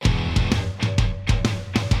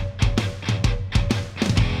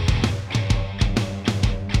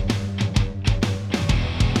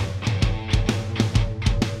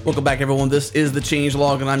Welcome back, everyone. This is the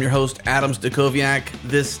Changelog, and I'm your host, Adam Stacoviak.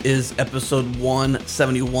 This is episode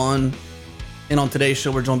 171. And on today's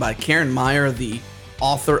show, we're joined by Carin Meier, the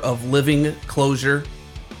author of Living Clojure.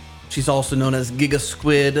 She's also known as Giga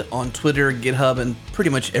Squid on Twitter, GitHub, and pretty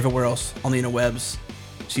much everywhere else on the interwebs.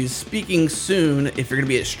 She's speaking soon, if you're going to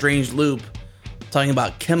be at Strange Loop, talking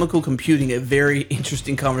about chemical computing, a very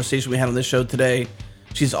interesting conversation we had on this show today.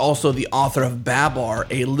 She's also the author of Babar,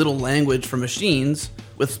 a little language for machines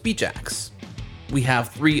with speech acts. We have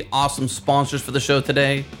three awesome sponsors for the show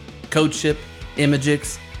today: CodeShip,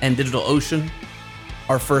 Imagix, and DigitalOcean.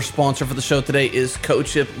 Our first sponsor for the show today is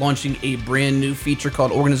CodeShip, launching a brand new feature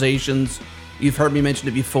called Organizations. You've heard me mention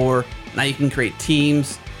it before. Now you can create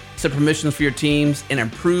teams, set permissions for your teams, and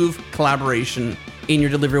improve collaboration in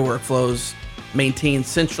your delivery workflows. Maintain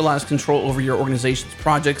centralized control over your organization's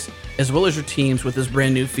projects as well as your teams with this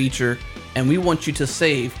brand new feature. And we want you to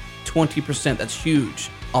save 20%, that's huge,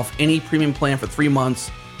 off any premium plan for 3 months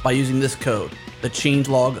by using this code, the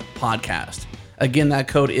Changelog Podcast. Again, that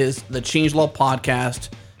code is the Changelog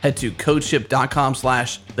Podcast. Head to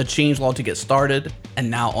codeship.com/the Changelog to get started. And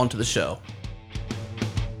now onto the show.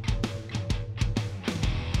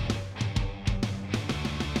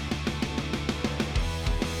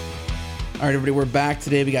 All right, everybody, we're back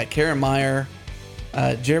today. We got Carin Meier.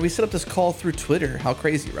 Jared, we set up this call through Twitter. How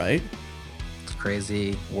crazy, right? It's a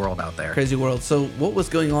crazy world out there. Crazy world. So what was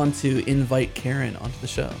going on to invite Carin onto the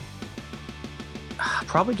show?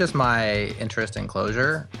 Probably just my interest in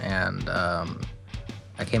Clojure. And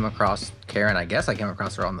I came across Carin. I guess I came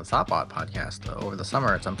across her on the Thoughtbot podcast over the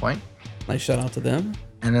summer at some point. Nice shout out to them.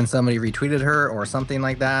 And then somebody retweeted her or something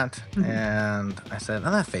like that. Mm-hmm. And I said, oh,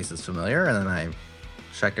 that face is familiar. And then I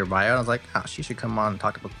checked her bio and I was like, oh, she should come on and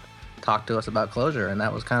talk to us about Clojure. And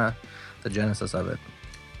that was kind of the genesis of it.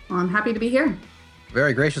 Well, I'm happy to be here.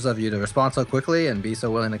 Very gracious of you to respond so quickly and be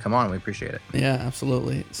so willing to come on. We appreciate it. Yeah,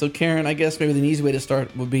 absolutely. So Carin, I guess maybe the easy way to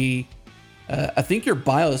start would be, I think your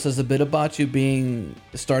bio says a bit about you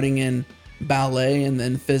starting in ballet and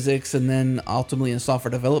then physics and then ultimately in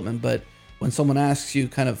software development. But when someone asks you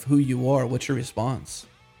kind of who you are, what's your response?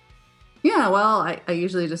 Yeah, well, I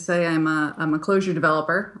usually just say I'm a Clojure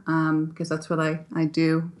developer because that's what I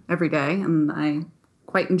do every day, and I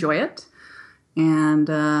quite enjoy it. And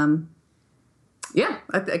yeah,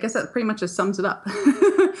 I guess that pretty much just sums it up.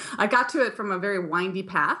 I got to it from a very windy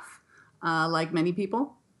path, like many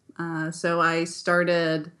people. So I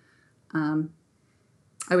started. I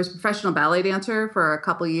was a professional ballet dancer for a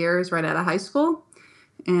couple years right out of high school,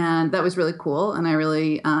 and that was really cool, and I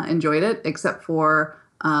really enjoyed it, except for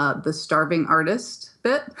the starving artist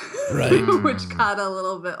bit, right. Which got a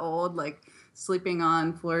little bit old, like sleeping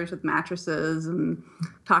on floors with mattresses and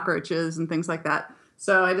cockroaches and things like that.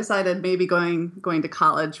 So I decided maybe going to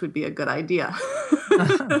college would be a good idea.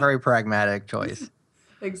 Very pragmatic choice.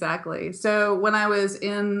 Exactly. So when I was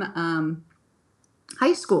in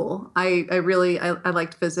high school, I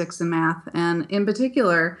liked physics and math, and in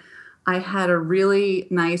particular, I had a really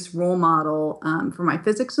nice role model for my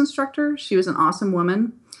physics instructor. She was an awesome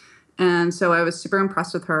woman. And so I was super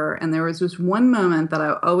impressed with her. And there was this one moment that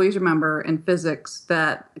I always remember in physics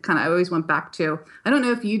that I always went back to. I don't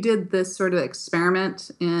know if you did this sort of experiment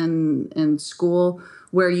in school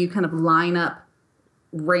where you kind of line up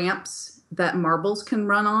ramps that marbles can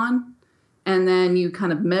run on. And then you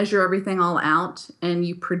kind of measure everything all out and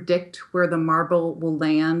you predict where the marble will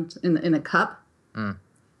land in a cup. Mm.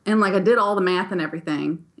 And I did all the math and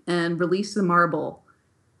everything and released the marble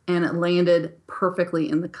and it landed perfectly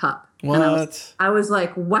in the cup. What? And I was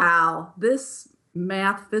like, wow, this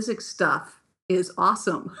math physics stuff is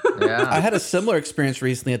awesome. Yeah. I had a similar experience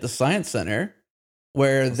recently at the Science Center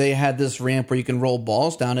where they had this ramp where you can roll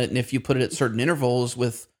balls down it. And if you put it at certain intervals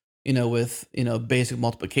with basic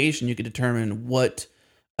multiplication, you could determine what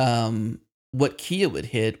key it would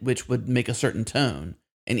hit, which would make a certain tone.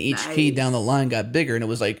 And each key down the line got bigger, and it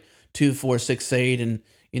was like 2, 4, 6, 8, and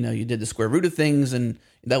you did the square root of things, and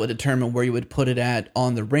that would determine where you would put it at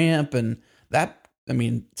on the ramp. And that,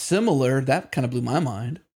 similar. That kind of blew my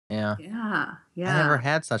mind. Yeah. Yeah. I never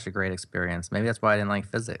had such a great experience. Maybe that's why I didn't like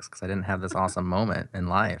physics, because I didn't have this awesome moment in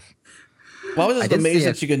life. Well, I was just amazed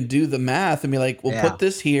that you can do the math and be like, well, put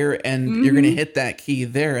this here, and you're going to hit that key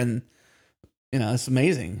there, and it's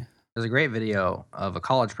amazing. There's a great video of a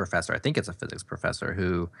college professor, I think it's a physics professor,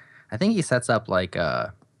 who I think he sets up like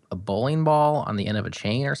a bowling ball on the end of a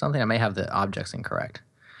chain or something. I may have the objects incorrect.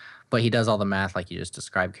 But he does all the math like you just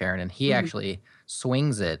described, Carin, and he actually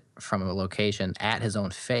swings it from a location at his own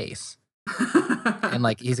face.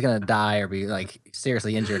 And he's going to die or be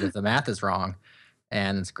seriously injured if the math is wrong.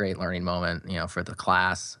 And it's a great learning moment, for the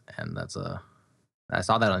class. And that's a I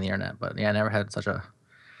saw that on the internet, but yeah, I never had such a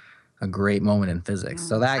great moment in physics.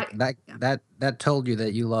 So that told you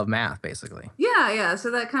that you love math, basically. Yeah. So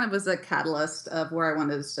that kind of was a catalyst of where I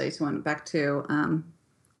wanted to stay. So I went back to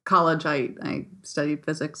college. I studied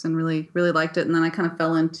physics and really, really liked it. And then I kind of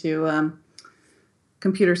fell into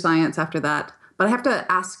computer science after that. But I have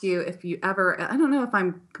to ask you if you ever, I don't know if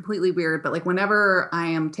I'm completely weird, but like whenever I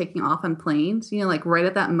am taking off on planes, like right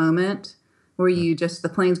at that moment where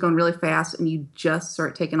the plane's going really fast and you just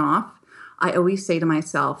start taking off, I always say to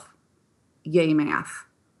myself, yay math.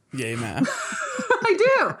 Yay math. I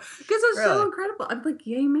do, because it's so incredible. I'm like,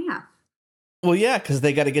 yay math. Well, yeah, because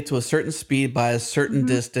they got to get to a certain speed by a certain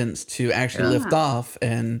distance to actually lift off,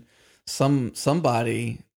 and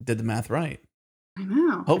somebody did the math right. I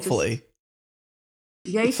know. Hopefully.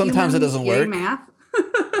 Yay. Sometimes humans, it doesn't yay work. Math.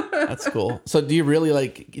 That's cool. So do you really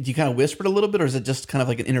do you kind of whisper it a little bit, or is it just kind of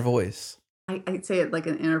like an inner voice? I'd say it like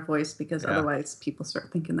an inner voice, because otherwise people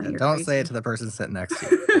start thinking that you're Don't crazy. say it to the person sitting next to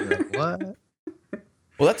you. You're like, what?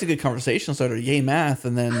 Well, that's a good conversation starter. Yay math,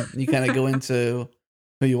 and then you kind of go into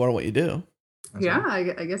who you are, what you do. Yeah,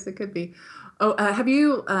 I guess it could be. Oh, have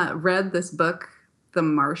you read this book, The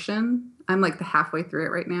Martian? I'm like halfway through it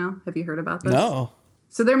right now. Have you heard about this? No.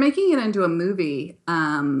 So they're making it into a movie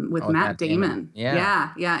with Matt Damon.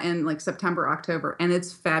 Yeah, in like September, October, and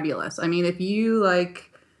it's fabulous. I mean, if you like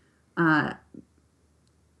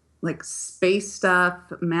space stuff,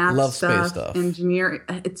 math Love stuff, space stuff, engineering,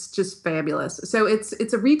 it's just fabulous. So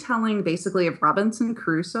it's a retelling basically of Robinson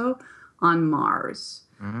Crusoe on Mars.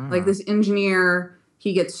 Like this engineer,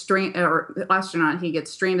 he gets astronaut, he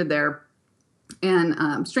gets stranded there,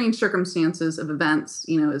 and strange circumstances of events,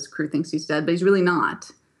 his crew thinks he's dead, but he's really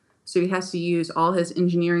not. So he has to use all his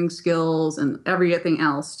engineering skills and everything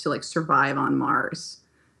else to like survive on Mars.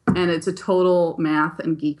 And it's a total math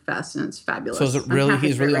and geek fest, and it's fabulous. So is it really,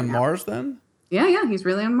 he's really on Mars then? Yeah, he's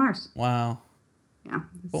really on Mars. Wow. Yeah.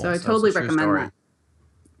 Cool. So I totally recommend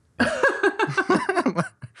that.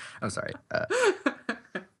 I'm sorry.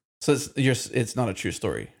 So it's not a true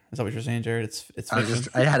story. Is that what you're saying, Jared? It's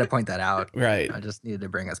I had to point that out. Right. I just needed to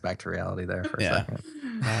bring us back to reality there for a second.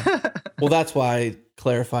 Well, that's why I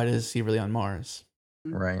clarified, is he really on Mars?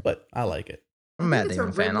 Right. But I like it. I'm a Matt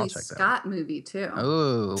Damon fan. I'll check that. Scott movie too.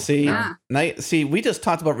 Oh. See, we just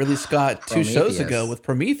talked about Ridley Scott 2 shows ago with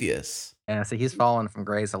Prometheus. Yeah, so he's fallen from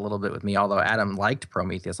grace a little bit with me, although Adam liked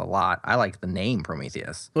Prometheus a lot. I liked the name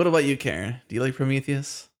Prometheus. What about you, Carin? Do you like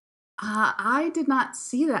Prometheus? I did not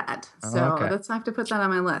see that, so I have to put that on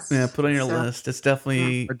my list. Yeah, put on your list. It's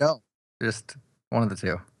definitely... Or don't. Just one of the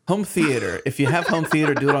two. Home theater. If you have home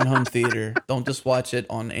theater, do it on home theater. Don't just watch it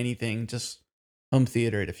on anything. Just home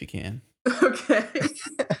theater it if you can. Okay.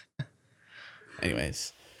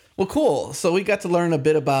 Anyways. Well, cool. So we got to learn a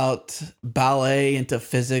bit about ballet into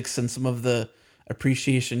physics and some of the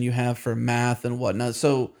appreciation you have for math and whatnot.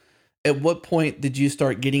 So at what point did you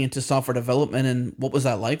start getting into software development, and what was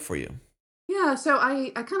that like for you? Yeah, so I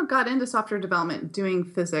kind of got into software development doing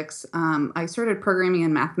physics. I started programming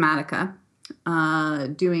in Mathematica,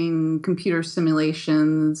 doing computer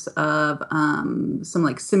simulations of some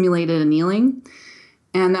like simulated annealing.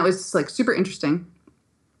 And that was like super interesting.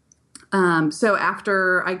 So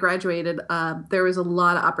after I graduated, there was a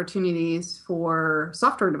lot of opportunities for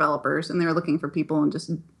software developers, and they were looking for people in just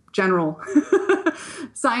general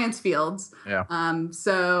science fields. Yeah.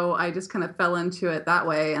 So I just kind of fell into it that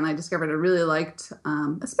way, and I discovered I really liked,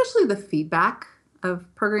 especially the feedback of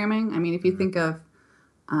programming. I mean, if you think of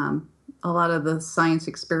a lot of the science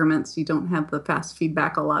experiments, you don't have the fast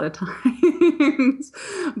feedback a lot of times,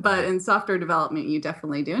 but in software development, you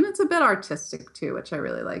definitely do. And it's a bit artistic too, which I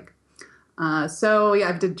really like. So yeah,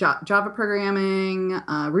 I did Java programming,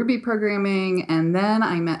 Ruby programming, and then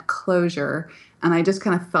I met Clojure, and I just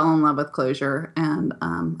kind of fell in love with Clojure. And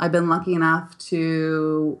I've been lucky enough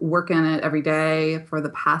to work in it every day for the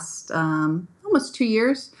past almost 2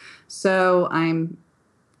 years. So I'm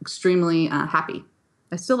extremely happy.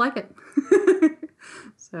 I still like it.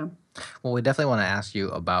 So. Well, we definitely want to ask you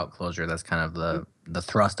about Clojure. That's kind of the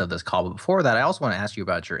thrust of this call. But before that, I also want to ask you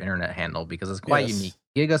about your internet handle, because it's quite unique.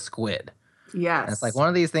 Giga Squid. Yes. And it's like one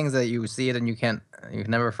of these things that you see it and you can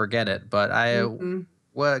never forget it. But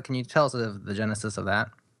what can you tell us of the genesis of that?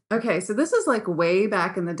 Okay, so this is like way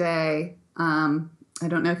back in the day. I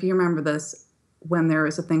don't know if you remember this, when there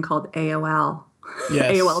was a thing called AOL.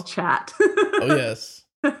 Yes. AOL chat. Oh, yes.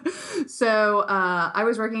 So I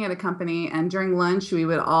was working at a company, and during lunch we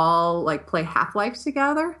would all like play Half-Life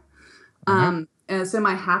together. And so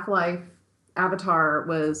my Half-Life avatar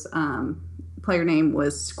was player name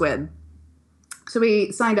was Squid. So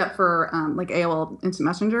we signed up for like AOL Instant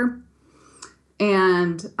Messenger,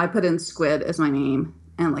 And I put in squid as my name,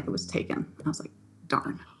 and like it was taken. I was like,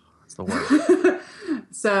 darn. That's the worst.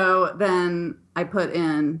 So then I put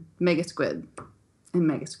in mega squid, and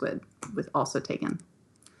mega squid was also taken.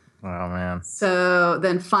 Oh, man. So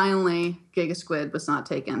then finally, Giga Squid was not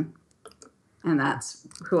taken. And that's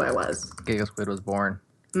who I was. Giga Squid was born.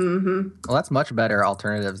 Mm-hmm. Well, that's much better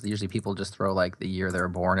alternatives. Usually people just throw like the year they were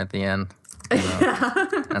born at the end. You know? Yeah.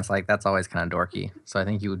 And it's like, that's always kind of dorky. So I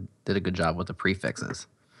think you did a good job with the prefixes.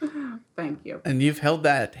 Thank you. And you've held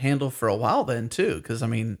that handle for a while then, too. Because, I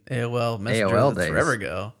mean, AOL Messenger AOL was days. forever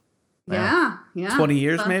ago. Yeah. 20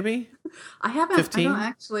 years, maybe? I haven't 15?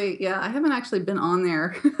 I haven't actually been on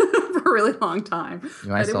there for a really long time. You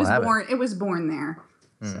might still have it. It was born there.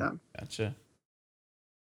 So Gotcha.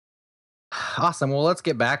 Awesome. Well, let's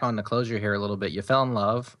get back on the Clojure here a little bit. You fell in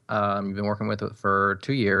love. You've been working with it for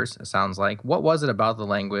 2 years, it sounds like. What was it about the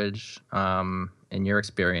language, in your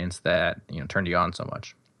experience, that turned you on so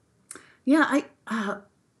much? Yeah,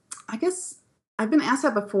 I guess I've been asked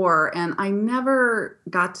that before, and I never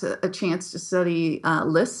got a chance to study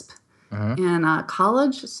Lisp in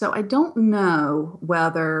college. So I don't know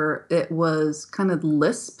whether it was kind of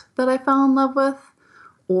Lisp that I fell in love with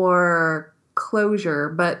or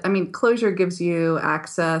Clojure. But I mean, Clojure gives you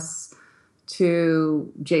access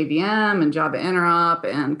to JVM and Java interop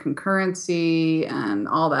and concurrency and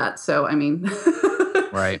all that. So, I mean,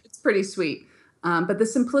 right. It's pretty sweet. But the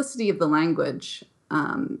simplicity of the language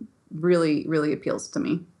really, really appeals to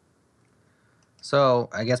me. So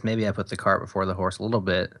I guess maybe I put the cart before the horse a little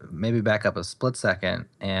bit. Maybe back up a split second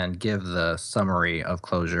and give the summary of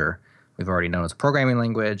Clojure. We've already known it's a programming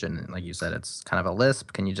language, and like you said, it's kind of a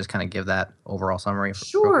Lisp. Can you just kind of give that overall summary?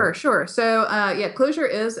 Sure. So Clojure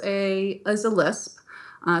is a Lisp.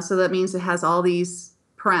 So that means it has all these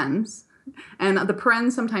parens, and the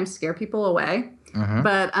parens sometimes scare people away.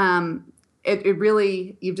 But it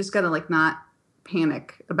really, you've just got to like not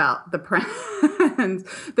panic about the parens.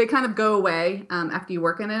 They kind of go away after you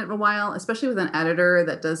work in it a while, especially with an editor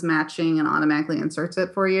that does matching and automatically inserts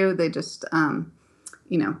it for you. They just,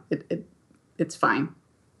 it's fine.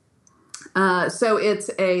 So it's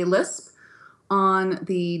a Lisp on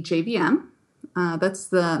the JVM. That's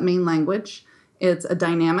the main language. It's a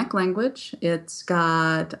dynamic language. It's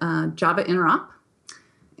got Java interop,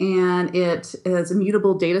 and it has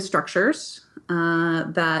immutable data structures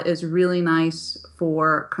that is really nice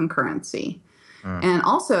for concurrency. And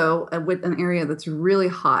also, with an area that's really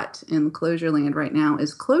hot in Clojure land right now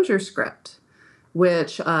is ClojureScript,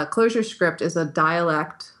 which ClojureScript is a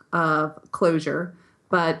dialect of Clojure,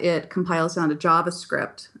 but it compiles down to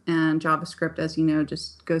JavaScript. And JavaScript, as you know,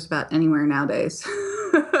 just goes about anywhere nowadays.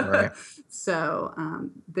 Right. So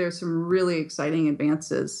there's some really exciting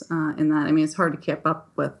advances in that. I mean, it's hard to keep up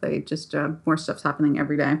with. More stuff's happening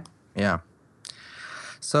every day. Yeah.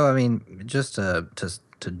 So, I mean, just to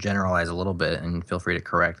generalize a little bit, and feel free to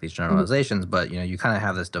correct these generalizations, but, you kind of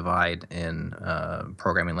have this divide in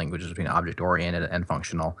programming languages between object-oriented and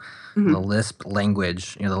functional. The Lisp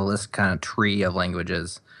language, the Lisp kind of tree of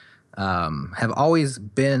languages have always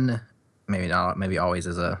been, maybe always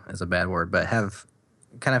is a bad word, but have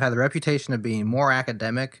kind of had the reputation of being more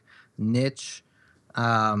academic, niche.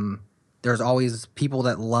 There's always people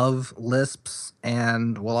that love Lisps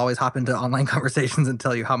and will always hop into online conversations and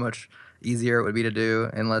tell you how much easier it would be to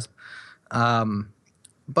do in Lisp.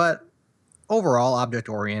 But overall,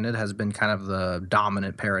 object-oriented has been kind of the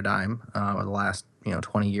dominant paradigm over the last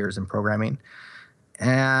 20 years in programming.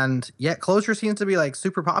 And yet Clojure seems to be like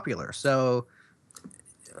super popular. So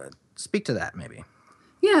speak to that maybe.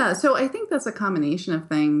 Yeah, so I think that's a combination of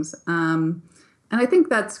things. And I think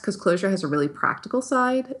that's because Clojure has a really practical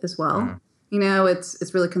side as well.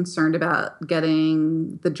 It's really concerned about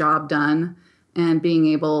getting the job done, and being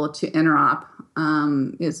able to interop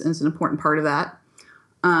is an important part of that.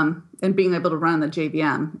 And being able to run the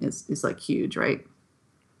JVM is like huge, right?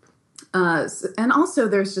 And also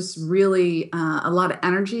there's just really a lot of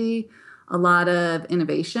energy, a lot of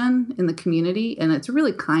innovation in the community, and it's a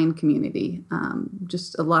really kind community,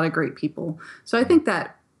 just a lot of great people. So I think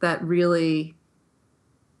that really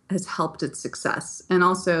has helped its success. And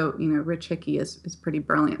also, Rich Hickey is pretty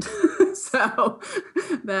brilliant. So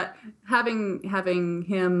that having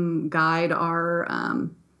him guide our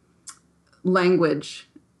language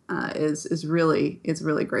is really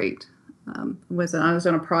great. I was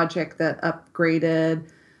on a project that upgraded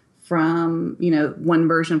from one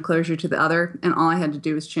version of Clojure to the other, and all I had to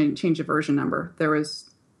do was change a version number. It was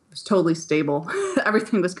totally stable.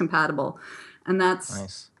 Everything was compatible, and that's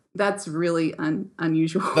nice. That's really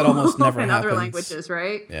unusual. That almost never in happens. Other languages,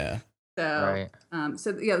 right? Yeah. So, right.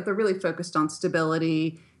 They're really focused on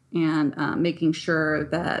stability and making sure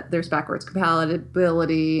that there's backwards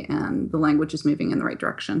compatibility and the language is moving in the right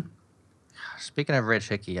direction. Speaking of Rich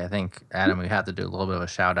Hickey, I think, Adam, we have to do a little bit of a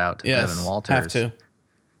shout out to Yes, Devin Walters. have to.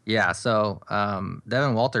 Yeah, so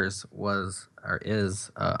Devin Walters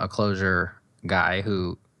is a Clojure guy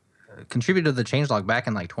who contributed to the changelog back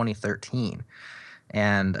in like 2013.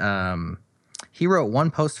 And he wrote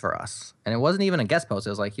one post for us. And it wasn't even a guest post.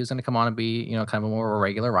 It was like he was going to come on and be, kind of more of a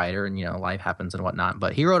regular writer, and, life happens and whatnot.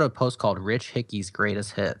 But he wrote a post called Rich Hickey's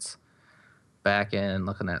Greatest Hits back in,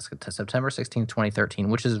 looking at September 16, 2013,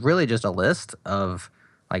 which is really just a list of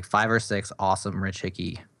like 5 or 6 awesome Rich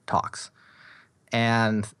Hickey talks.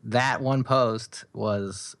 And that one post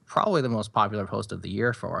was probably the most popular post of the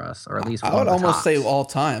year for us, or at least I would almost say all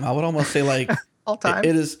time. I would almost say like all time.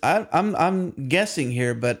 It is. I'm guessing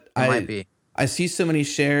here, but it might be. I see so many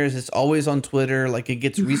shares. It's always on Twitter. Like it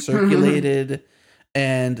gets recirculated,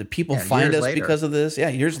 and people find us because of this. Yeah,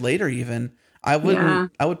 years later even. I wouldn't. Yeah.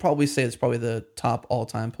 I would probably say it's probably the top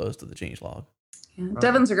all-time post of the changelog. Yeah.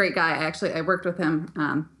 Devin's a great guy. I worked with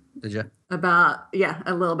him. Did you? About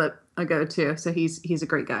a little bit ago too. So he's a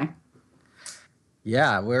great guy.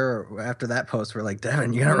 Yeah, after that post, we're like,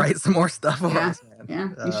 Devin, you gotta write some more stuff for us,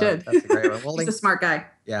 man. Yeah, you should. That's a great one. He's a smart guy.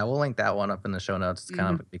 Yeah, we'll link that one up in the show notes. It's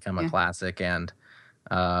kind of become a classic. And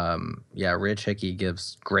Rich Hickey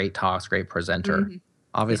gives great talks, great presenter. Mm-hmm.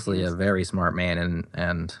 Obviously, a very smart man,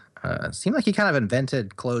 and it seemed like he kind of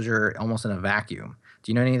invented Clojure almost in a vacuum.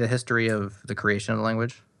 Do you know any of the history of the creation of the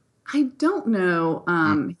language? I don't know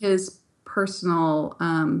his personal,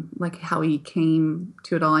 like how he came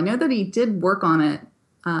to it all. I know that he did work on it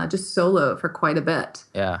just solo for quite a bit.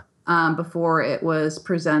 Yeah. Before it was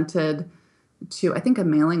presented to, I think, a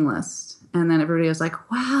mailing list. And then everybody was like,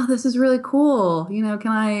 wow, this is really cool.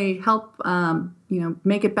 Can I help,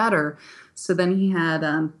 make it better? So then he had,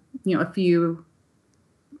 a few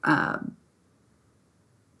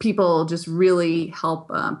people just really help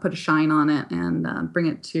put a shine on it and bring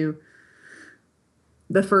it to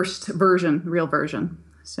the first version, real version.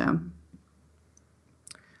 So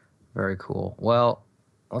very cool. Well,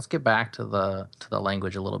 let's get back to the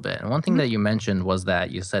language a little bit. And one thing that you mentioned was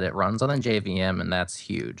that you said it runs on a JVM, and that's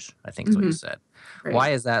huge, I think is what you said. Right. Why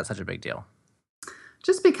is that such a big deal?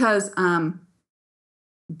 Just because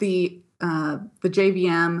the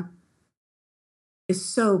JVM is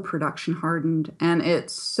so production hardened and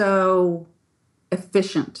it's so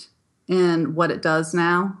efficient in what it does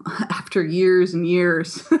now after years and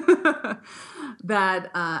years that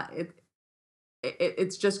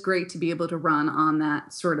it's just great to be able to run on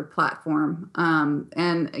that sort of platform.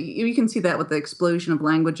 And you can see that with the explosion of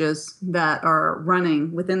languages that are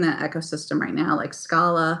running within that ecosystem right now, like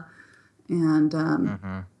Scala and,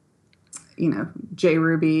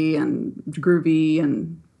 JRuby and Groovy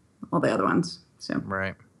and all the other ones. So.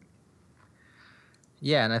 Right.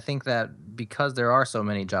 Yeah, and I think that because there are so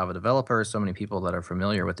many Java developers, so many people that are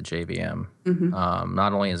familiar with the JVM,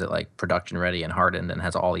 not only is it like production ready and hardened and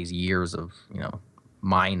has all these years of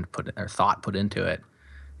thought put into it,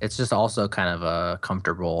 it's just also kind of a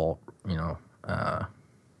comfortable, kind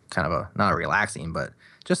of a not a relaxing, but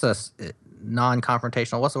just a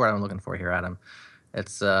non-confrontational. What's the word I'm looking for here, Adam?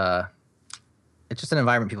 It's just an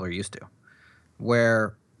environment people are used to,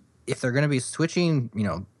 where if they're going to be switching,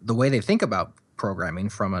 the way they think about programming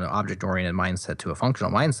from an object-oriented mindset to a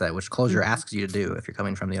functional mindset, which Clojure asks you to do if you're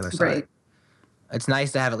coming from the other side. Right. It's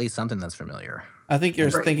nice to have at least something that's familiar. I think you're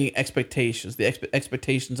thinking expectations. The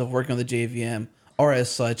expectations of working on the JVM are as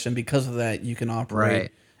such, and because of that, you can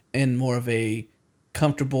operate in more of a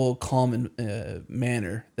comfortable, calm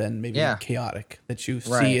manner than maybe chaotic that you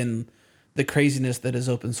see in the craziness that is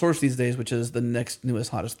open source these days, which is the next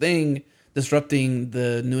newest, hottest thing, disrupting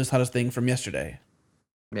the newest, hottest thing from yesterday.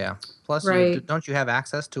 Yeah. Plus, don't you have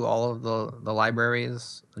access to all of the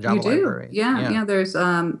libraries, the Java you do. library? Yeah.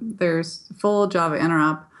 There's full Java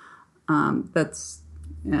interop that's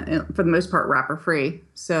for the most part wrapper free.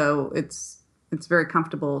 So it's very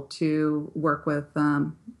comfortable to work with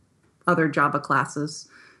other Java classes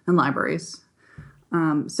and libraries.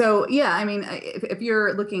 If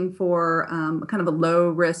you're looking for kind of a low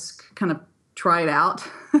risk kind of try it out,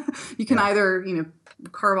 you can either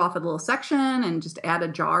carve off a little section and just add a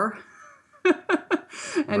jar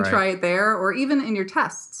and try it there, or even in your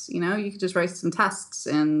tests, you could just write some tests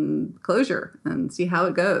in Clojure and see how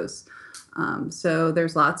it goes. So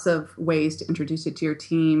there's lots of ways to introduce it to your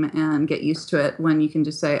team and get used to it when you can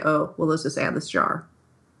just say, oh, well, let's just add this jar.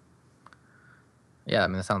 Yeah, I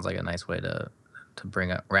mean, it sounds like a nice way to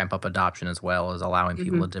ramp up adoption, as well as allowing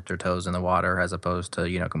people to dip their toes in the water, as opposed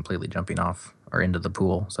to, completely jumping off or into the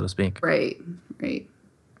pool, so to speak. Right.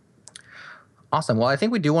 Awesome. Well, I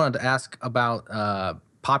think we do want to ask about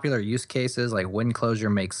popular use cases, like when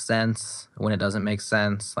Clojure makes sense, when it doesn't make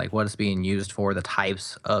sense, like what it's being used for, the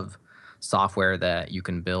types of software that you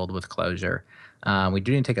can build with Clojure. We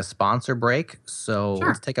do need to take a sponsor break, so Sure.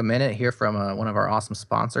 let's take a minute here from one of our awesome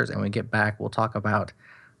sponsors, and when we get back, we'll talk about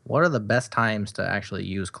what are the best times to actually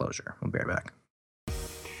use Clojure. We'll be right back.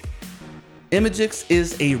 Imagix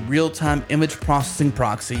is a real-time image processing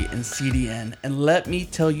proxy in CDN, and let me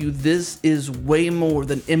tell you, this is way more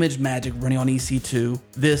than image magic running on EC2.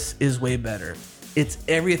 This is way better. It's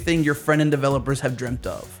everything your front-end developers have dreamt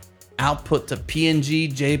of. Output to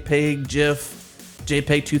PNG, JPEG, GIF,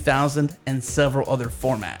 JPEG 2000, and several other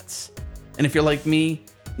formats. And if you're like me,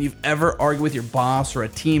 you've ever argued with your boss or a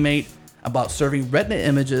teammate about serving Retina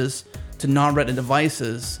images to non-Retina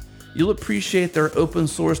devices, you'll appreciate their open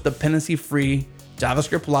source dependency-free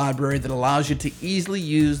JavaScript library that allows you to easily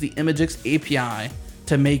use the Imagix API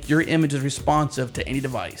to make your images responsive to any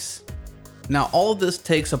device. Now, all of this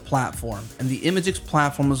takes a platform, and the Imagix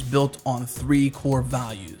platform is built on 3 core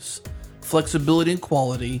values: flexibility and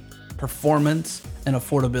quality, performance, and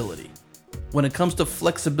affordability. When it comes to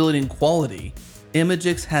flexibility and quality,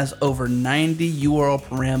 Imagix has over 90 URL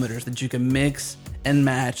parameters that you can mix and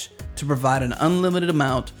match to provide an unlimited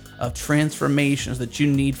amount of transformations that you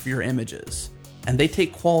need for your images. And they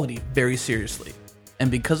take quality very seriously.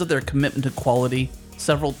 And because of their commitment to quality,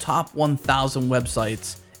 several top 1,000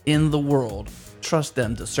 websites in the world trust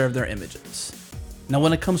them to serve their images. Now,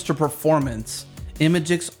 when it comes to performance,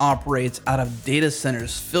 Imagix operates out of data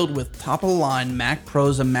centers filled with top-of-the-line Mac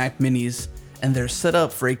Pros and Mac Minis, and they're set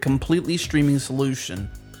up for a completely streaming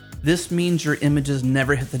solution. This means your images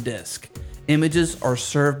never hit the disk. Images are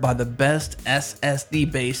served by the best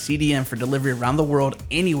SSD-based CDN for delivery around the world,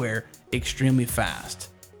 anywhere, extremely fast.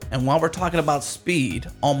 And while we're talking about speed,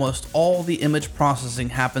 almost all the image processing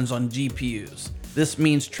happens on GPUs. This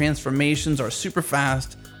means transformations are super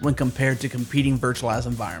fast when compared to competing virtualized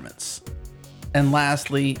environments. And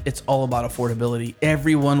lastly, it's all about affordability.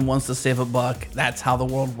 Everyone wants to save a buck. That's how the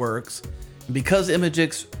world works. Because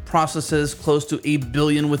Imagix processes close to 8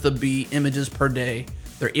 billion with a B images per day,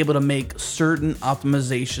 they're able to make certain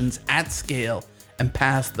optimizations at scale and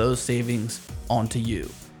pass those savings on to you.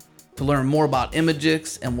 To learn more about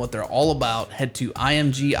Imagix and what they're all about, head to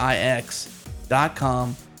imgix.com.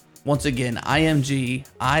 Once again, imgix.com,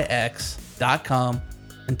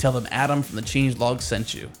 and tell them Adam from the Changelog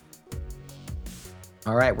sent you.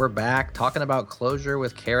 All right, we're back talking about Clojure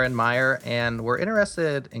with Carin Meier, and we're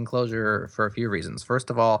interested in Clojure for a few reasons.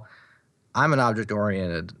 First of all, I'm an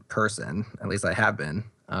object-oriented person, at least I have been.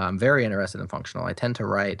 I'm very interested in functional. I tend to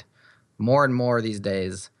write more and more these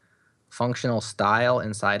days functional style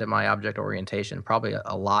inside of my object orientation, probably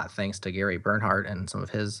a lot thanks to Gary Bernhardt and some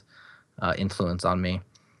of his influence on me,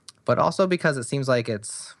 but also because it seems like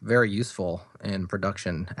it's very useful in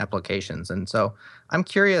production applications. And so I'm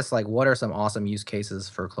curious, like, what are some awesome use cases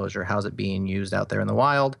for Clojure? How's it being used out there in the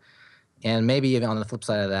wild? And maybe even on the flip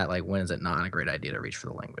side of that, like, when is it not a great idea to reach for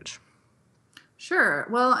the language? Sure.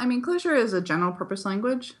 Well, I mean, Clojure is a general purpose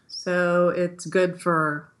language, so it's good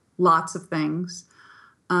for lots of things.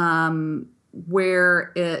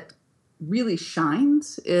 Where it really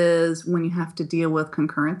shines is when you have to deal with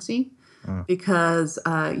concurrency, because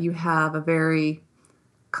you have a very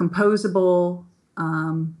composable,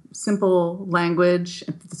 simple language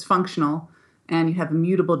that's functional, and you have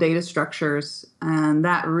immutable data structures, and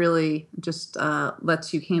that really just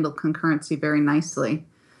lets you handle concurrency very nicely.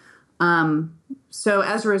 So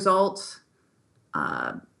as a result,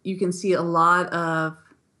 you can see a lot of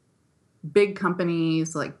big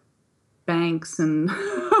companies like banks and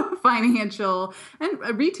financial and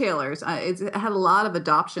retailers. It's had a lot of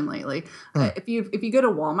adoption lately. If you go to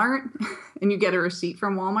Walmart and you get a receipt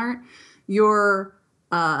from Walmart, your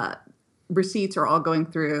receipts are all going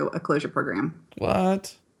through a Clojure program.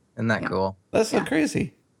 What? Isn't that cool? That's so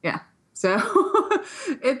crazy. Yeah. So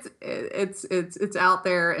it's out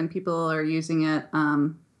there and people are using it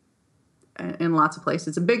in lots of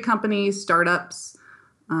places. And big companies, startups,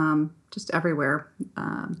 just everywhere.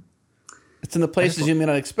 It's in the places you may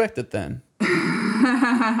not expect it then.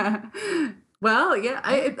 Well, yeah,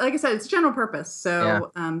 like I said, it's general purpose.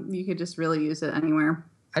 So you could just really use it anywhere.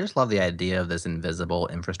 I just love the idea of this invisible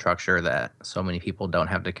infrastructure that so many people don't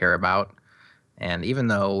have to care about. And even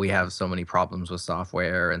though we have so many problems with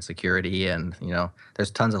software and security and, there's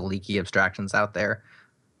tons of leaky abstractions out there,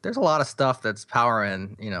 there's a lot of stuff that's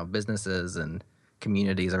powering, businesses and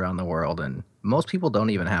communities around the world. And most people don't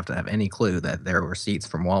even have to have any clue that their receipts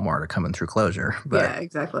from Walmart are coming through Clojure. But yeah,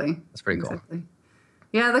 exactly. That's pretty cool.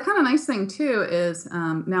 Yeah, the kind of nice thing, too, is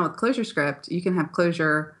now with ClojureScript, you can have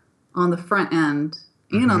Clojure on the front end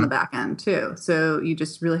and on the back end too. So you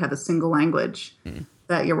just really have a single language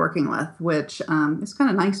that you're working with, which is kind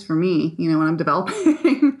of nice for me, when I'm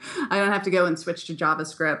developing. I don't have to go and switch to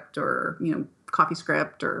JavaScript or,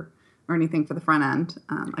 CoffeeScript or anything for the front end.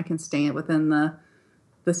 I can stay within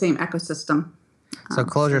the same ecosystem. So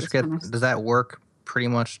ClojureScript, nice. Does that work pretty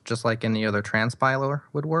much just like any other transpiler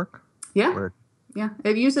would work? Yeah. Yeah.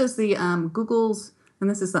 It uses the Google's, and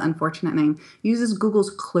this is the unfortunate name, uses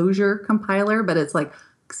Google's Clojure compiler, but it's like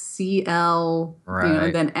CL,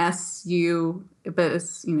 then SU, but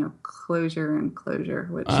it's, Clojure and Clojure,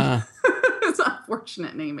 which it's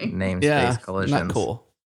unfortunate naming. Namespace collisions. Not cool.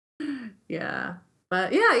 Yeah.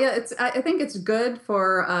 But yeah, I think it's good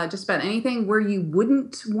for just about anything where you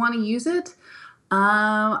wouldn't want to use it.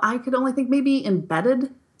 I could only think maybe embedded,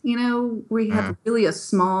 where you have really a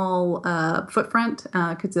small footprint,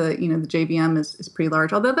 because the JVM is pretty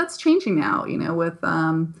large. Although that's changing now, with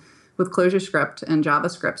ClojureScript and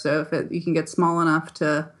JavaScript. So if you can get small enough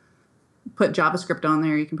to put JavaScript on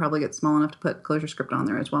there, you can probably get small enough to put ClojureScript on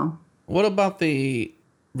there as well. What about the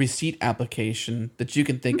receipt application that you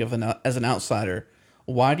can think of as an outsider?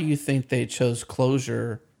 Why do you think they chose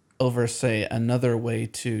Clojure over, say, another way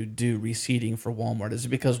to do receipting for Walmart? Is it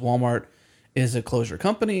because Walmart is a Clojure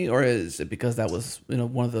company, or is it because that was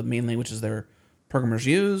one of the main languages their programmers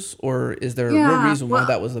use, or is there a real reason why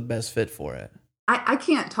that was the best fit for it? I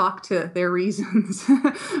can't talk to their reasons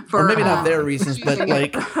for, or maybe not their reasons, but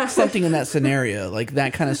like something in that scenario, like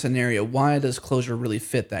that kind of scenario. Why does Clojure really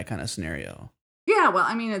fit that kind of scenario? Yeah, well,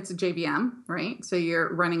 I mean, it's a JVM, right? So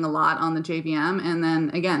you're running a lot on the JVM, and then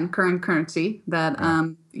again, current currency that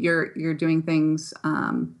you're doing things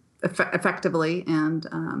effectively, and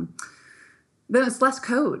then it's less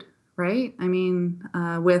code, right? I mean,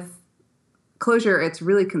 with Clojure, it's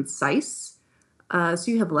really concise, so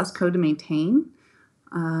you have less code to maintain,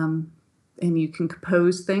 and you can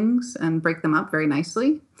compose things and break them up very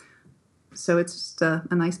nicely. So it's just a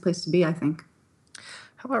nice place to be, I think.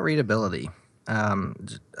 How about readability?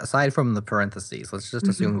 Aside from the parentheses, let's just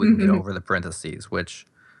assume we can get over the parentheses, which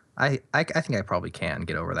I think I probably can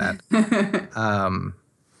get over that.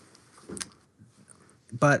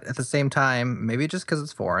 But at the same time, maybe just because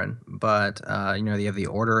it's foreign, but you have the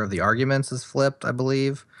order of the arguments is flipped, I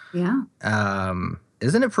believe. Yeah.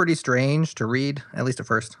 Isn't it pretty strange to read, at least at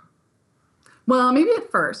first? Well, maybe at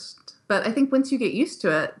first, but I think once you get used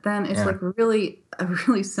to it, then it's like a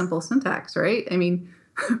really simple syntax, right? I mean,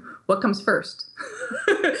 what comes first?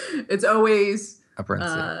 It's always a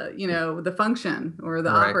parenthesis. The function or the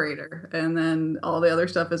operator, and then all the other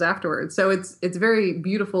stuff is afterwards. So it's very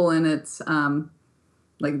beautiful, and it's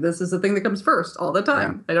like this is the thing that comes first all the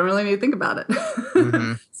time. I don't really need to think about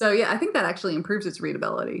it. So yeah, I think that actually improves its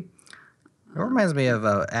readability. It reminds me of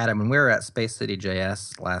Adam, when we were at Space City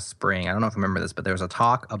JS last spring. I don't know if you remember this, but there was a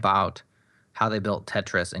talk about how they built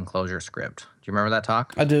Tetris in ClojureScript. Do you remember that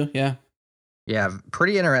talk? I do, yeah. Yeah,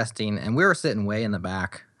 pretty interesting. And we were sitting way in the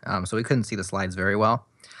back, so we couldn't see the slides very well.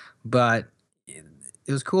 But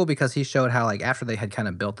it was cool because he showed how, like, after they had kind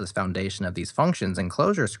of built this foundation of these functions in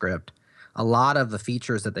ClojureScript, a lot of the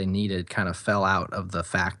features that they needed kind of fell out of the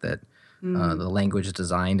fact that the language is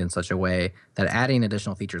designed in such a way that adding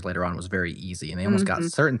additional features later on was very easy, and they almost got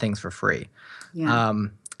certain things for free. Yeah.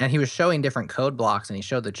 And he was showing different code blocks, and he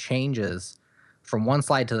showed the changes from one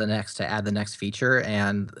slide to the next to add the next feature,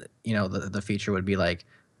 and the feature would be like,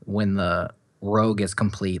 when the row gets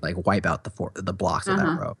complete, like wipe out the blocks of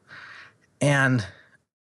that row. And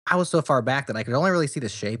I was so far back that I could only really see the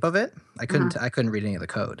shape of it. I couldn't read any of the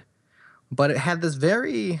code. But it had this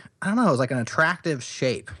very, I don't know, it was like an attractive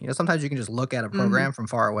shape. Sometimes you can just look at a program from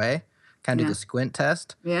far away, kind of do the squint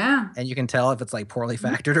test. Yeah. And you can tell if it's like poorly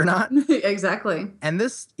factored or not. Exactly. And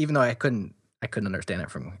this, even though I couldn't understand it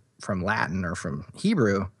from Latin or from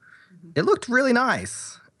Hebrew, it looked really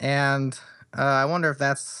nice. And I wonder if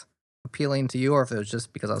that's appealing to you, or if it was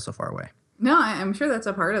just because I was so far away. No, I'm sure that's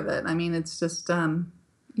a part of it. I mean, it's just,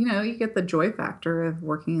 you get the joy factor of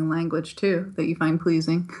working in language too that you find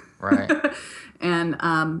pleasing. Right. And,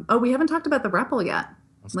 we haven't talked about the REPL yet.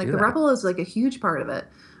 Let's like the REPL is like a huge part of it.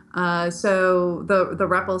 So the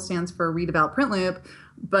REPL stands for read eval print loop,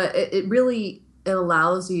 but it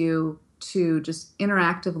allows you to just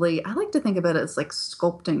interactively, I like to think of it as like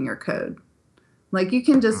sculpting your code. Like you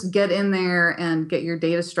can just get in there and get your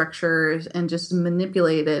data structures and just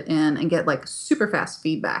manipulate it in and get like super fast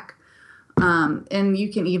feedback. And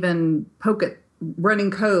you can even poke at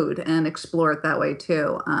running code and explore it that way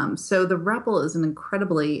too. So the REPL is an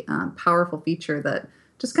incredibly powerful feature that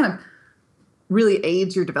just kind of really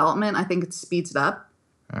aids your development. I think it speeds it up.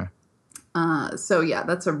 So yeah,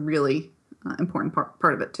 that's a really important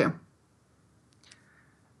part of it too.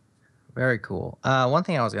 Very cool. One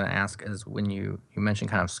thing I was going to ask is when you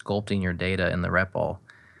mentioned kind of sculpting your data in the REPL,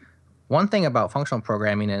 one thing about functional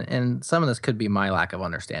programming, and some of this could be my lack of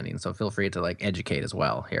understanding, so feel free to educate as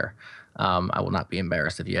well here. I will not be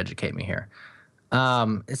embarrassed if you educate me here.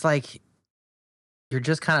 It's like you're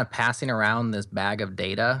just kind of passing around this bag of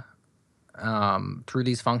data through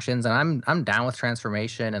these functions, and I'm down with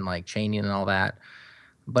transformation and chaining and all that,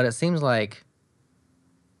 but it seems like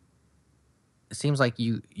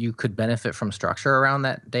you could benefit from structure around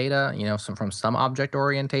that data, from some object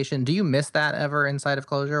orientation. Do you miss that ever inside of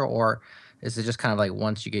Clojure, or is it just kind of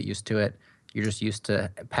once you get used to it, you're just used to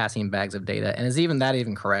passing bags of data? And is even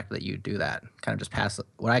correct that you do that? Kind of just pass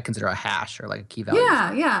what I consider a hash or a key value.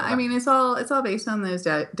 Yeah. I mean, it's all based on those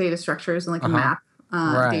data structures and a map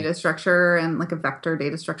data structure and a vector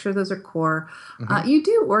data structure. Those are core. Mm-hmm. You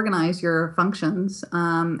do organize your functions,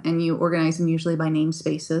 and you organize them usually by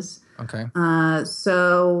namespaces. Okay.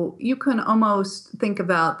 So you can almost think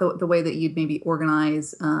about the way that you'd maybe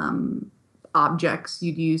organize objects.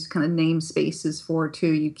 You'd use kind of namespaces for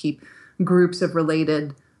too. You keep groups of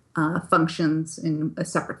related functions in a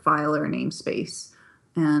separate file or a namespace,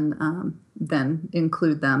 and then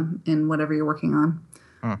include them in whatever you're working on.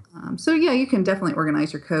 So yeah, you can definitely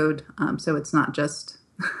organize your code so it's not just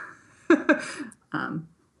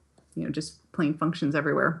just plain functions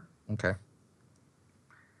everywhere. Okay.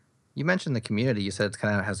 You mentioned the community. You said it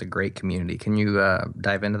kind of has a great community. Can you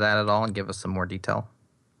dive into that at all and give us some more detail?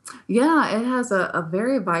 Yeah, it has a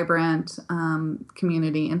very vibrant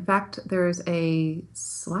community. In fact, there's a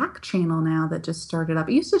Slack channel now that just started up.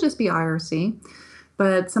 It used to just be IRC,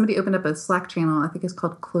 but somebody opened up a Slack channel. I think it's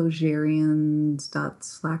called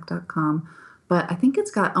Clojurians.slack.com. But I think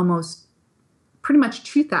it's got almost pretty much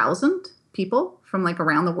 2,000 people from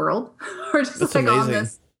around the world who are just amazing. On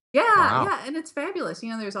this. Yeah, wow. Yeah, and it's fabulous.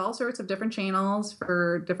 There's all sorts of different channels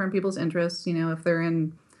for different people's interests. If they're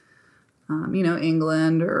in,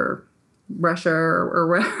 England or Russia or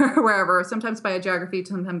wherever, sometimes by geography,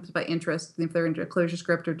 sometimes by interest, if they're into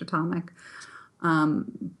ClojureScript or Datomic.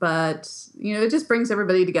 But, it just brings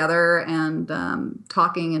everybody together and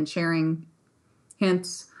talking and sharing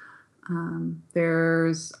hints.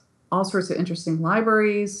 There's all sorts of interesting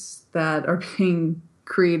libraries that are being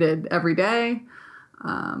created every day.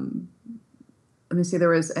 Let me see,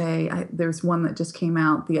 there's one that just came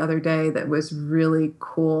out the other day that was really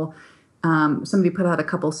cool. Somebody put out a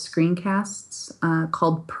couple screencasts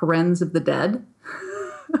called Parens of the Dead.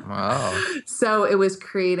 Wow. So it was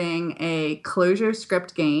creating a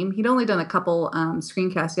ClojureScript game. He'd only done a couple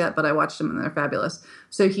screencasts yet, but I watched them and they're fabulous.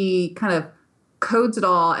 So he kind of codes it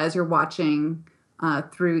all as you're watching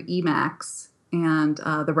through Emacs and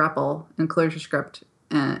the REPL and ClojureScript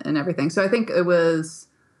and everything. So I think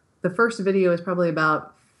the first video was probably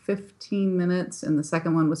about 15 minutes and the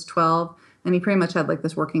second one was 12. And he pretty much had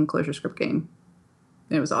this working ClojureScript game.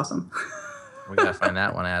 It was awesome. We got to find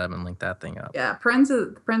that one, Adam, and link that thing up. Yeah, Parens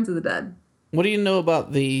of the Dead. What do you know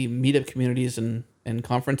about the meetup communities and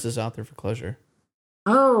conferences out there for Clojure?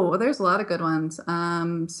 Oh, well, there's a lot of good ones.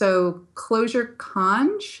 So Clojure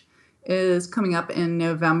Conj is coming up in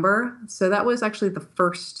November. So that was actually the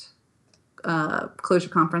first Clojure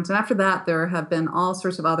conference. And after that, there have been all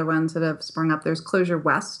sorts of other ones that have sprung up. There's Clojure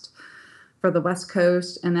West for the West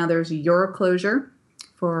Coast, and now there's Euroclojure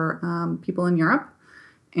for people in Europe.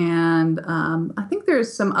 And I think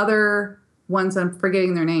there's some other ones, I'm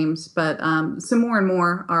forgetting their names, but some more and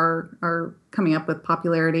more are coming up with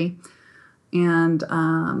popularity. And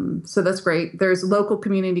so that's great. There's local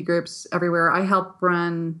community groups everywhere. I help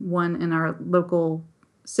run one in our local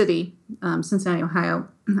city, Cincinnati, Ohio.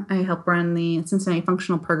 I help run the Cincinnati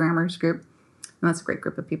Functional Programmers group, and that's a great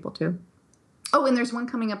group of people too. Oh, and there's one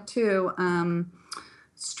coming up too,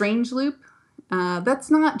 Changelog. That's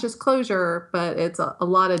not just Clojure, but it's a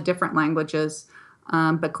lot of different languages.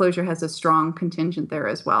 But Clojure has a strong contingent there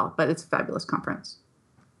as well. But it's a fabulous conference.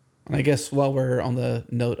 And I guess while we're on the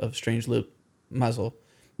note of Changelog, might as well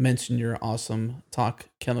mention your awesome talk,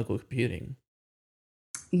 Chemical Computing.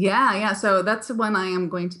 Yeah. So that's the one I am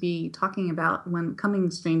going to be talking about when coming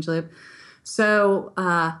Changelog. So,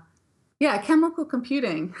 chemical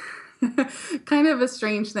computing. Kind of a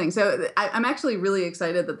strange thing. So I'm actually really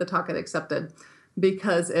excited that the talk got accepted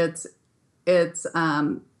because it's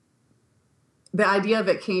the idea of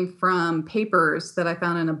it came from papers that I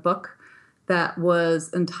found in a book that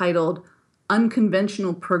was entitled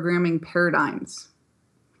Unconventional Programming Paradigms.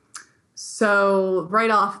 So right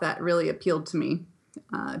off, that really appealed to me.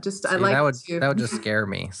 That would just scare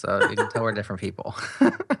me. So you can tell we're different people.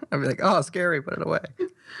 I'd be like, oh, scary, put it away.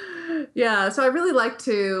 Yeah, so I really like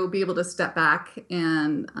to be able to step back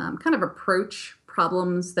and kind of approach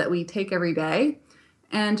problems that we take every day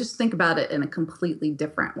and just think about it in a completely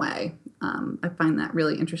different way. I find that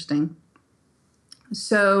really interesting.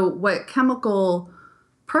 So, what chemical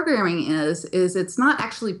programming is it's not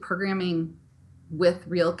actually programming with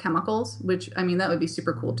real chemicals, which I mean that would be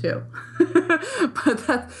super cool too.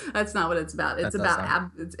 But that's not what it's about. It's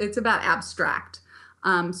it's about abstract.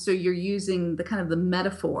 So you're using the kind of the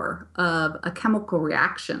metaphor of a chemical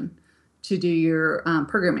reaction to do your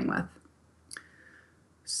programming with.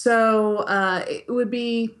 So it would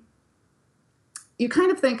be, you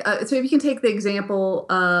kind of think, so if you can take the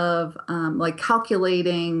example of like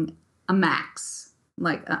calculating a max,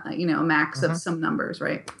 like, a max of some numbers,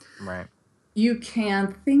 right? Right. You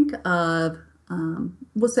can think of,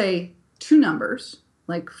 we'll say 2 numbers,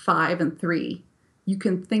 like 5 and 3, you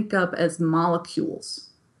can think of as molecules.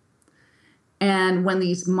 And when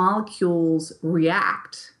these molecules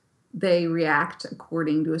react, they react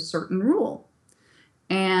according to a certain rule.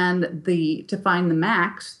 And to find the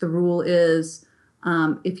max, the rule is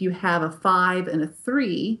if you have a 5 and a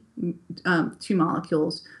 3, 2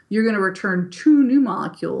 molecules, you're going to return 2 new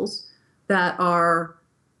molecules that are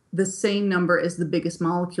the same number as the biggest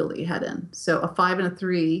molecule that you had in. So a 5 and a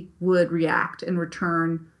 3 would react and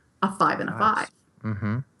return a 5 and a 5.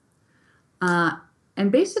 Mm-hmm.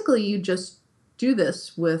 And basically you just do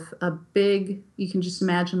this with you can just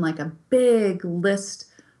imagine like a big list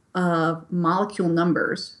of molecule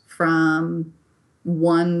numbers from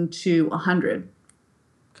 1 to 100.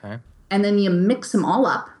 Okay. And then you mix them all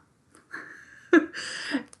up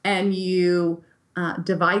and you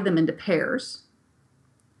divide them into pairs.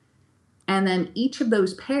 And then each of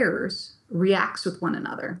those pairs reacts with one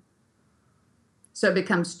another. So it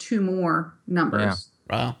becomes 2 more numbers.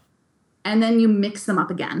 Yeah. Wow. And then you mix them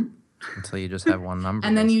up again. Until you just have one number.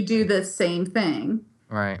 And then you do the same thing.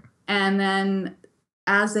 Right. And then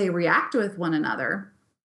as they react with one another,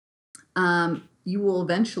 you will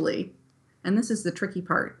eventually, and this is the tricky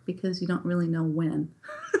part because you don't really know when.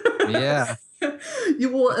 Yeah. You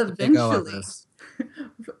will eventually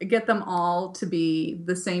get them all to be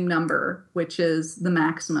the same number, which is the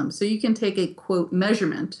maximum. So you can take a quote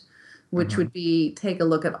measurement, which would be take a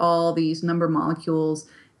look at all these number molecules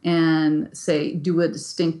and say, do a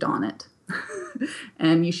distinct on it.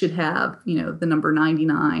 And you should have, the number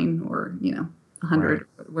 99 or, 100,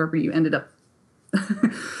 right, wherever you ended up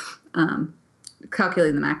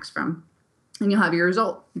calculating the max from. And you'll have your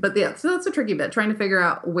result. But yeah, so that's a tricky bit, trying to figure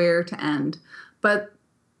out where to end. But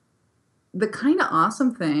the kind of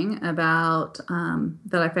awesome thing about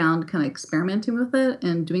that I found kind of experimenting with it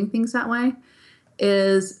and doing things that way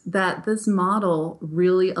is that this model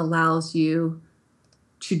really allows you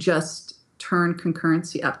to just turn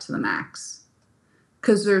concurrency up to the max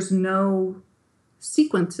because there's no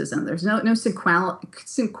sequences in there's no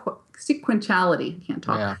sequentiality. I can't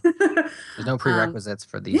talk. Yeah. There's no prerequisites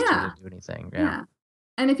for these two to do anything. Yeah.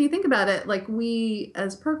 And if you think about it, like we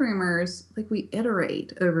as programmers, like we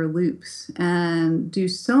iterate over loops and do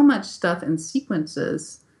so much stuff in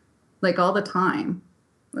sequences, like all the time.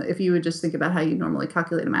 If you would just think about how you normally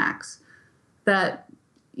calculate a max, that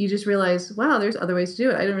you just realize, wow, there's other ways to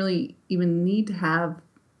do it. I don't really even need to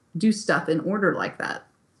do stuff in order like that.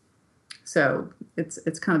 So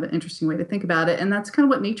it's kind of an interesting way to think about it. And that's kind of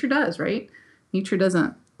what nature does, right? Nature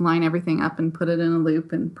doesn't line everything up and put it in a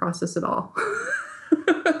loop and process it all.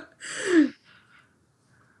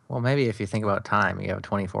 Well, maybe if you think about time, you have a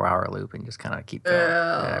 24-hour loop and just kind of keep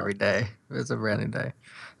going every day. It's a brand new day.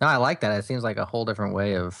 No, I like that. It seems like a whole different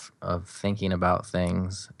way of thinking about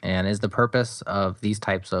things. And is the purpose of these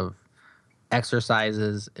types of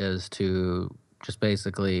exercises is to just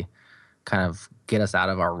basically kind of get us out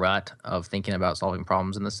of our rut of thinking about solving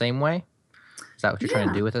problems in the same way? Is that what you're trying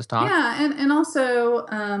to do with this talk? Yeah, and also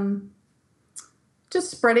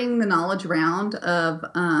just spreading the knowledge around of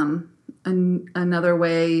another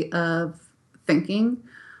way of thinking.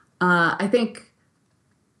 I think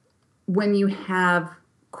when you have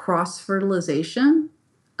cross-fertilization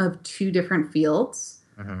of 2 different fields,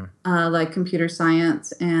 like computer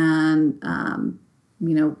science and,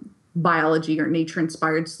 biology or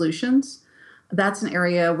nature-inspired solutions, that's an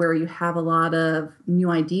area where you have a lot of new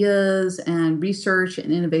ideas and research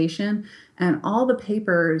and innovation. And all the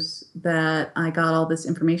papers that I got all this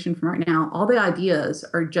information from right now, all the ideas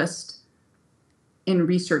are just in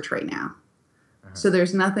research right now. So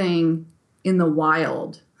there's nothing in the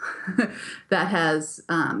wild that has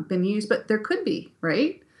been used, but there could be,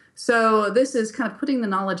 right? So this is kind of putting the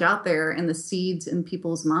knowledge out there and the seeds in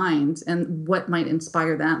people's minds and what might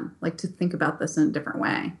inspire them, like to think about this in a different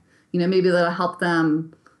way. Maybe that'll help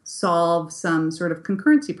them solve some sort of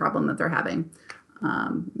concurrency problem that they're having.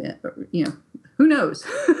 Who knows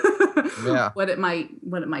what it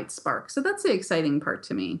might spark. So that's the exciting part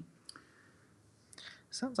to me.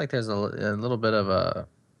 Sounds like there's a little bit of a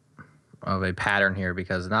pattern here,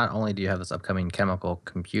 because not only do you have this upcoming chemical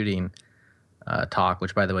computing talk,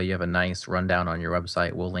 which, by the way, you have a nice rundown on your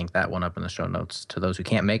website. We'll link that one up in the show notes to those who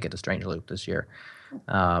can't make it to Strange Loop this year.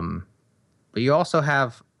 But you also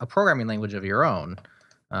have a programming language of your own.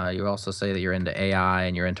 You also say that you're into AI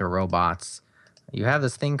and you're into robots. You have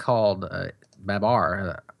this thing called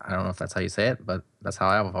Babar. I don't know if that's how you say it, but that's how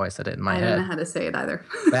I've always said it in my head. I don't know how to say it either.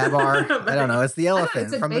 Babar. I don't know. It's the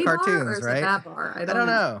elephant from the Babar cartoons, right? Babar? I don't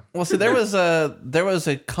know. Well, see, there was a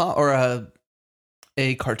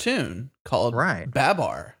cartoon called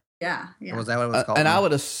Babar. Yeah. Was that what it was called? And I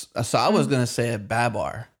was going to say it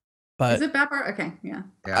Babar. But is it Babar? Okay, yeah.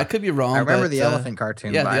 I could be wrong. I remember the elephant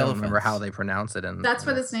cartoon, but I don't remember how they pronounce it. That's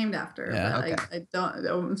what it's named after. Yeah. But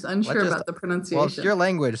I'm unsure about the pronunciation. Well, it's your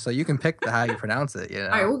language, so you can pick how you pronounce it. All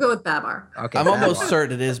right, we'll go with Babar. Okay, I'm almost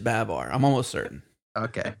certain it is Babar. I'm almost certain.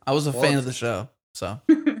 Okay. I was a fan of the show, so.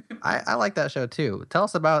 I like that show too. Tell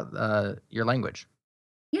us about your language.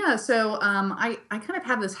 Yeah, so I kind of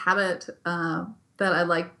have this habit that I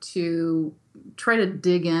like to try to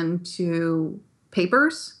dig into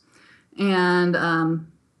papers and kind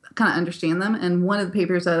of understand them. And one of the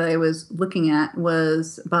papers that I was looking at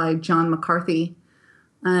was by John McCarthy,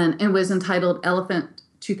 and it was entitled Elephant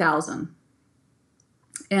 2000.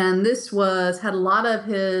 And this had a lot of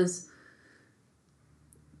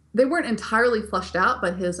they weren't entirely fleshed out,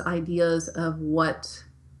 but his ideas of what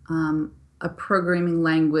a programming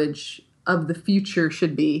language of the future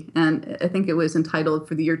should be. And I think it was entitled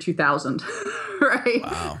For the Year 2000, right?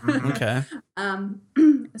 Wow. Okay.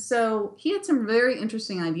 So he had some very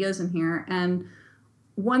interesting ideas in here. And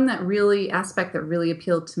one aspect that really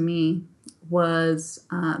appealed to me was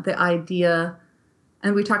the idea,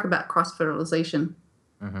 and we talk about cross-fertilization,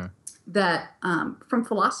 that from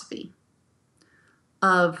philosophy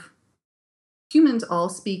of humans all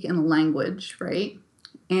speak in a language, right?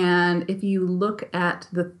 And if you look at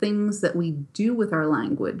the things that we do with our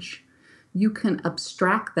language, you can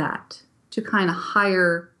abstract that to kind of a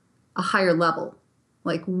higher level.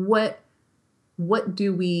 Like what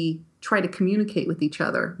do we try to communicate with each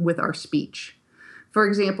other with our speech? For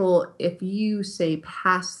example, if you say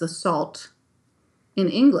pass the salt in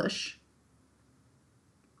English,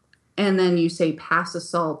 and then you say pass the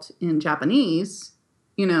salt in Japanese,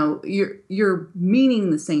 you're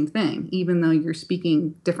meaning the same thing, even though you're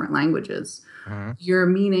speaking different languages. You're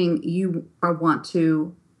meaning you want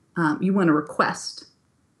to request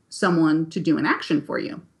someone to do an action for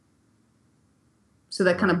you. So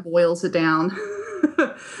that kind of boils it down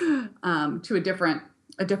to a different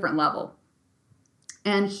level.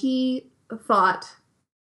 And he thought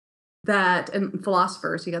that, and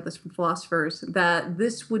philosophers, he got this from philosophers, that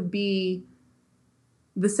this would be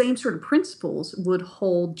the same sort of principles would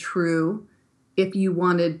hold true if you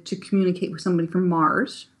wanted to communicate with somebody from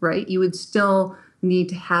Mars, right? You would still need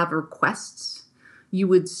to have requests. You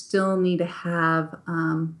would still need to have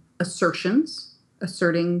assertions,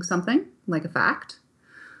 asserting something like a fact.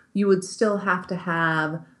 You would still have to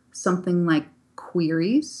have something like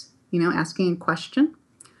queries, asking a question.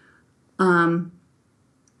 And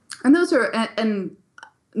those are, and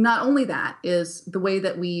not only that is the way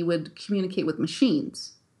that we would communicate with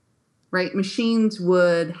machines, right? Machines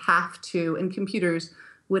would have to, and computers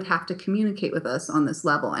would have to communicate with us on this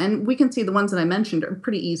level. And we can see the ones that I mentioned are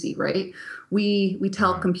pretty easy, right? We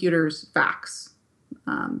tell computers facts.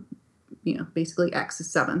 Basically X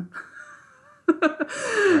is 7.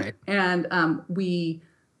 Right. And we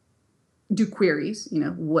do queries,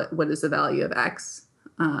 what is the value of X?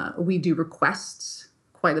 We do requests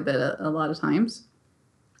quite a bit, a lot of times.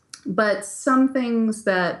 But some things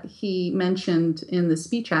that he mentioned in the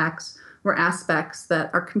speech acts were aspects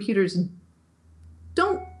that our computers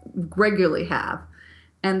don't regularly have.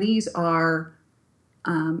 And these are,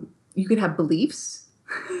 you could have beliefs.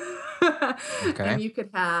 Okay. And you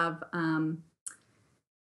could have,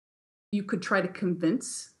 you could try to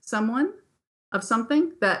convince someone of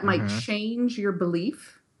something that might change your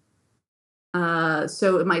belief.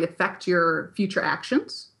 So it might affect your future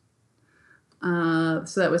actions.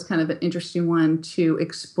 So that was kind of an interesting one to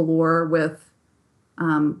explore with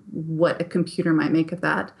what a computer might make of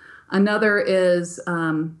that. Another is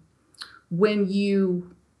when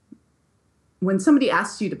somebody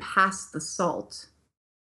asks you to pass the salt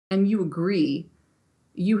and you agree,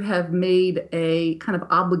 you have made a kind of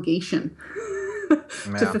obligation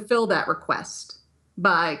to fulfill that request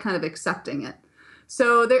by kind of accepting it.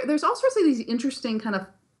 So there's all sorts of these interesting kind of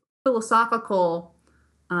philosophical,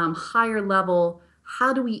 higher level,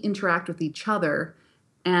 how do we interact with each other,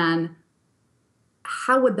 and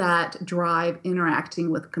how would that drive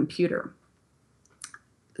interacting with a computer?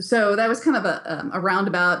 So that was kind of a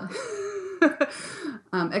roundabout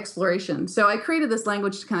exploration. So I created this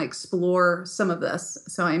language to kind of explore some of this.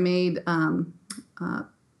 So I made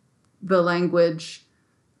the language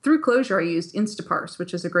through Clojure. I used Instaparse,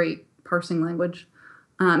 which is a great parsing language.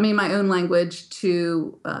 Made my own language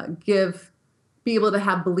to be able to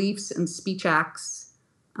have beliefs and speech acts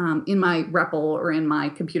in my REPL or in my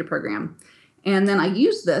computer program. And then I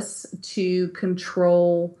used this to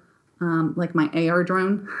control like my AR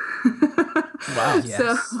drone. Wow. Yes.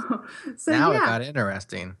 So now yeah. It got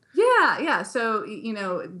interesting. Yeah. So,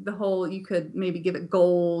 you could maybe give it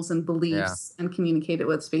goals and beliefs and communicate it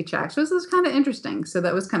with speech acts. So this is kind of interesting. So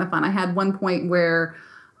that was kind of fun. I had one point where,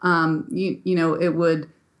 it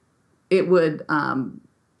would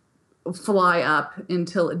fly up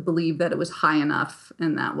until it believed that it was high enough.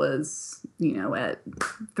 And that was, at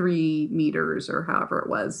 3 meters or however it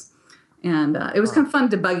was. And it was kind of fun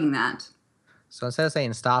debugging that. So instead of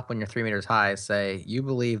saying stop when you're 3 meters high, say you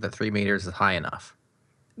believe that 3 meters is high enough.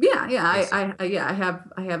 Yeah.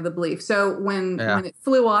 I have the belief. So when it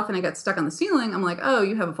flew off and I got stuck on the ceiling, I'm like, oh,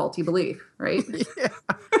 you have a faulty belief, right? Yeah.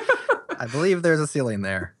 I believe there's a ceiling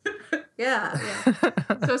there. Yeah.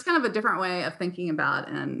 So it's kind of a different way of thinking about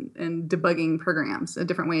and debugging programs, a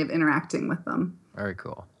different way of interacting with them. Very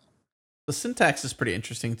cool. The syntax is pretty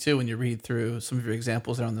interesting too when you read through some of your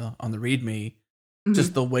examples there on the README. Mm-hmm.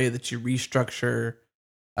 Just the way that you restructure.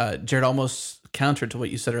 Jared, almost counter to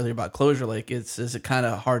what you said earlier about Clojure. Like, is it kind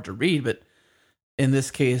of hard to read? But in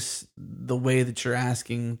this case, the way that you're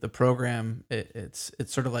asking the program, it's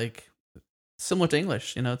sort of like similar to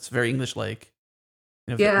English. It's very English-like.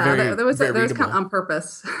 That was kind of on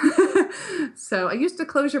purpose. So I used a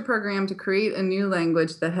Clojure program to create a new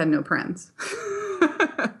language that had no parens.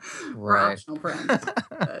 Or optional parens.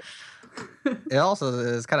 It also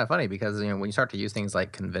is kind of funny because when you start to use things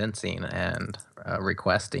like convincing and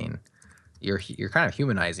requesting, you're kind of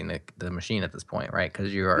humanizing the machine at this point, right?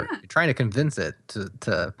 Because you're trying to convince it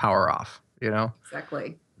to power off.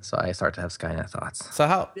 Exactly. So I start to have Skynet thoughts.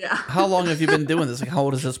 So how long have you been doing this? Like, how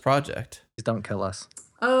old is this project? Please don't kill us.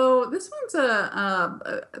 Oh, this one's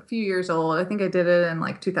a few years old. I think I did it in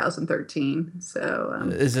like 2013. So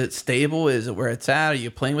is it stable? Is it where it's at? Are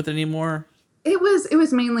you playing with it anymore? It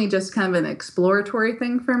was mainly just kind of an exploratory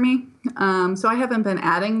thing for me. So I haven't been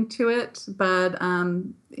adding to it, but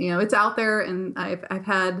it's out there, and I've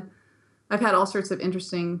had all sorts of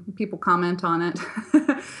interesting people comment on it.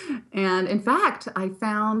 And in fact, I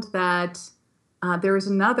found that there was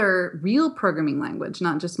another real programming language,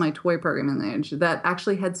 not just my toy programming language, that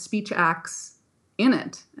actually had speech acts in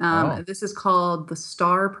it. This is called the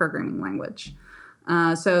STAR programming language.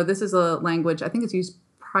 So this is a language, I think it's used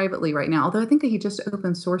privately right now, although I think that he just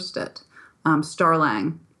open sourced it,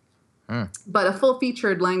 Starlang. But a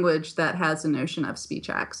full-featured language that has a notion of speech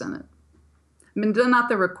acts in it. I mean, not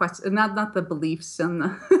the requests, not the beliefs and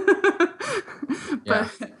the,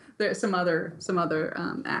 but there's some other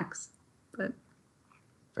acts. But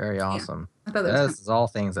very awesome. I thought this is all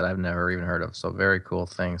things that I've never even heard of. So very cool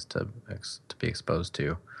things to be exposed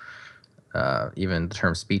to. Even the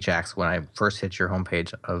term speech acts. When I first hit your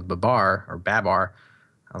homepage of Babar or Babar,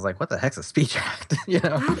 I was like, what the heck's a speech act?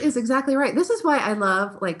 That is exactly right. This is why I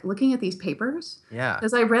love looking at these papers. Yeah.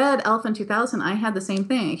 Because I read Elephant 2000, I had the same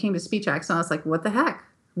thing. It came to speech acts, and I was like, what the heck?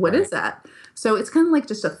 What is that? So it's kind of like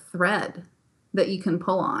just a thread that you can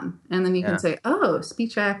pull on. And then you can say, oh,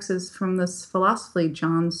 speech acts is from this philosophy,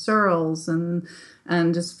 John Searles, and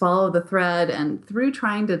just follow the thread. And through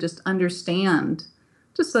trying to just understand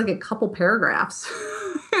just like a couple paragraphs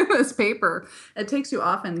in this paper, it takes you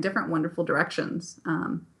off in different wonderful directions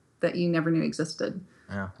that you never knew existed.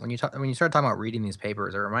 Yeah. When you started talking about reading these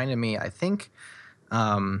papers, it reminded me, I think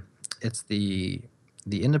it's the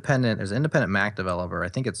independent, there's an independent Mac developer. I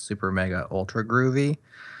think it's Super Mega Ultra Groovy,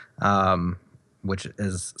 which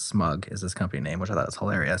is Smug is his company name, which I thought was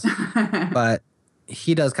hilarious. But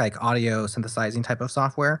he does like audio synthesizing type of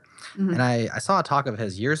software. Mm-hmm. And I saw a talk of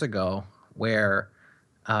his years ago where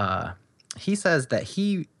he says that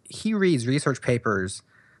he reads research papers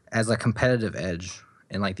as a competitive edge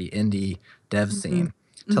in like the indie dev scene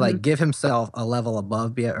to like give himself a level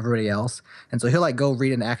above everybody else. And so he'll like go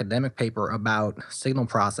read an academic paper about signal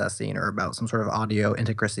processing or about some sort of audio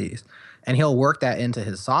intricacies, and he'll work that into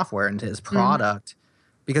his software, into his product,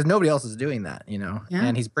 because nobody else is doing that, Yeah.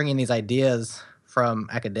 And he's bringing these ideas from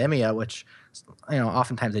academia, which,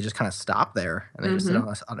 oftentimes they just kind of stop there and they just sit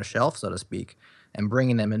on a shelf, so to speak, and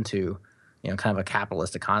bringing them into kind of a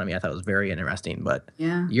capitalist economy. I thought it was very interesting. But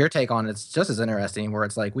Yeah. your take on it's just as interesting, where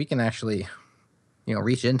it's like we can actually,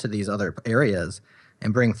 reach into these other areas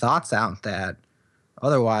and bring thoughts out that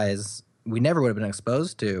otherwise we never would have been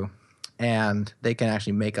exposed to, and they can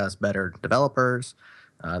actually make us better developers.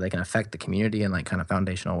 They can affect the community in like kind of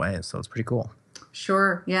foundational ways. So it's pretty cool.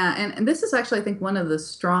 Sure. Yeah. And this is actually, I think, one of the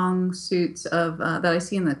strong suits of that I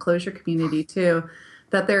see in the Clojure community too,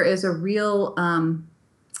 that there is a real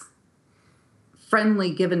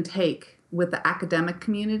friendly give and take with the academic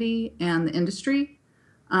community and the industry.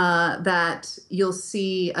 That you'll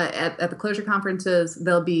see at the Clojure conferences,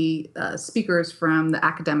 there'll be speakers from the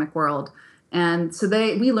academic world. And so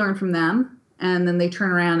we learn from them, and then they turn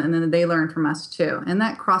around and then they learn from us too. And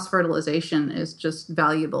that cross-fertilization is just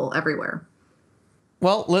valuable everywhere.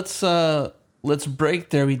 Well, let's break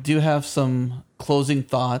there. We do have some closing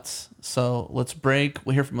thoughts. So let's break.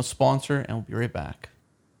 We'll hear from a sponsor and we'll be right back.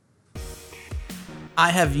 I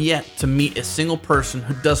have yet to meet a single person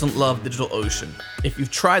who doesn't love DigitalOcean. If you've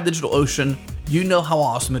tried DigitalOcean, you know how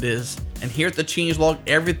awesome it is. And here at the Changelog,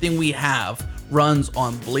 everything we have runs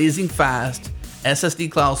on blazing fast SSD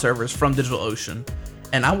cloud servers from DigitalOcean.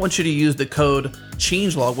 And I want you to use the code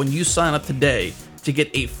Changelog when you sign up today to get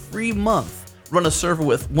a free month. Run a server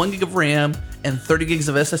with 1 gig of RAM and 30 gigs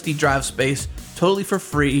of SSD drive space totally for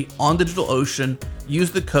free on DigitalOcean. Use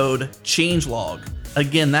the code Changelog.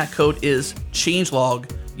 Again, that code is Changelog.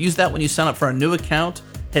 Use that when you sign up for a new account.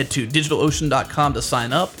 Head to DigitalOcean.com to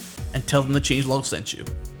sign up and tell them the Changelog sent you.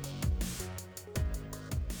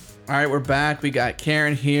 All right, we're back. We got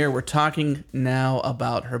Carin here. We're talking now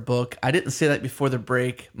about her book. I didn't say that before the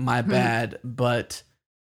break. My bad. But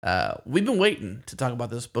we've been waiting to talk about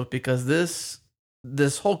this book because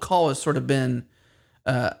this whole call has sort of been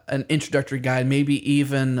an introductory guide, maybe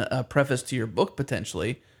even a preface to your book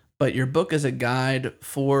potentially. But your book is a guide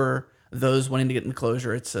for those wanting to get into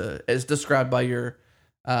Clojure. It's described by your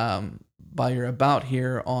about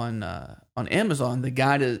here on Amazon.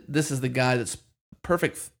 This is the guide that's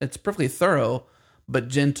perfect. It's perfectly thorough but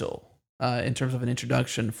gentle in terms of an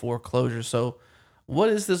introduction for Clojure. So, what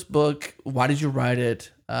is this book? Why did you write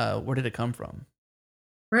it? Where did it come from?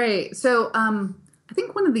 Right. So, I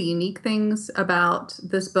think one of the unique things about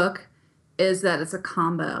this book is that it's a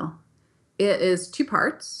combo. It is 2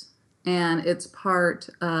 parts. And it's part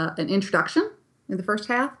an introduction in the first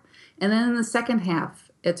half. And then in the second half,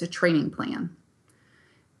 it's a training plan.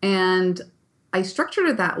 And I structured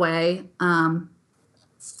it that way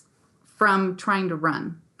from trying to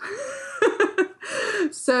run.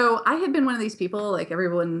 So I had been one of these people, like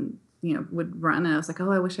everyone, would run. And I was like,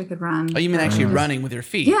 oh, I wish I could run. Oh, you mean actually running with your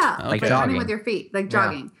feet? Yeah. Okay. Like running with your feet, like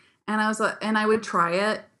jogging. And I was like, and I would try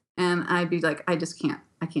it and I'd be like, I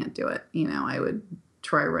can't do it. I would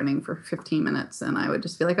try running for 15 minutes and I would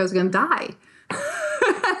just feel like I was going to die.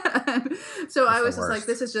 So I was just like,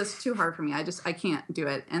 this is just too hard for me. I can't do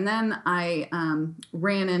it. And then I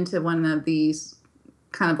ran into one of these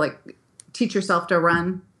kind of like teach yourself to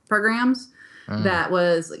run programs that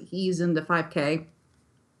was like ease into 5K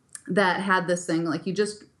that had this thing like you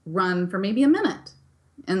just run for maybe a minute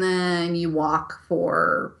and then you walk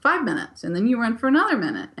for 5 minutes and then you run for another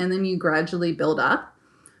minute and then you gradually build up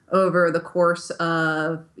over the course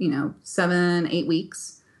of, 7-8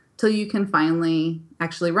 weeks till you can finally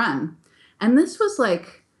actually run. And this was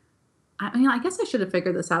like, I guess I should have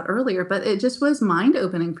figured this out earlier, but it just was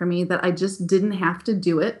mind-opening for me that I just didn't have to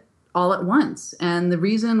do it all at once. And the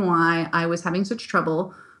reason why I was having such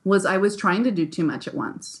trouble was I was trying to do too much at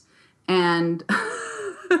once. And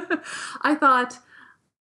I thought,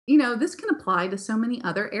 this can apply to so many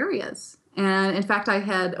other areas. And in fact, I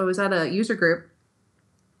was at a user group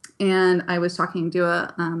and I was talking to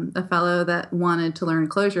a fellow that wanted to learn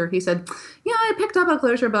Clojure. He said, yeah, I picked up a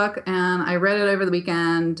Clojure book and I read it over the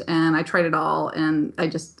weekend and I tried it all and I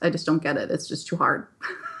just don't get it. It's just too hard.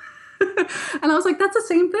 And I was like, that's the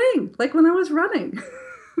same thing. Like when I was running.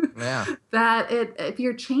 Yeah. That if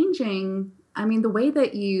you're changing, the way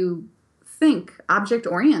that you think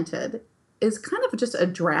object-oriented is kind of just a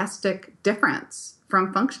drastic difference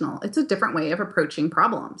from functional. It's a different way of approaching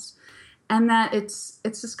problems. And that it's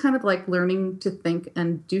just kind of like learning to think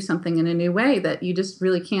and do something in a new way that you just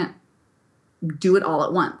really can't do it all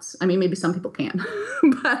at once. Maybe some people can,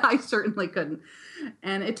 but I certainly couldn't.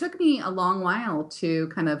 And it took me a long while to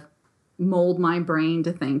kind of mold my brain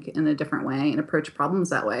to think in a different way and approach problems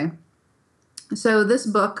that way. So this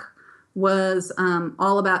book was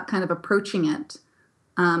all about kind of approaching it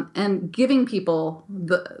and giving people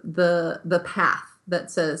the path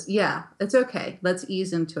that says, yeah, it's okay. Let's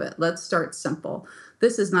ease into it. Let's start simple.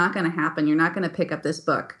 This is not going to happen. You're not going to pick up this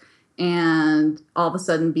book and all of a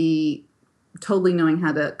sudden be totally knowing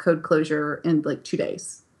how to code Clojure in like 2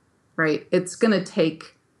 days, right? It's going to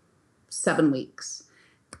take 7 weeks.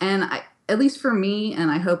 And at least for me,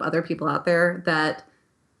 and I hope other people out there, that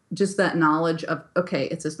just that knowledge of, okay,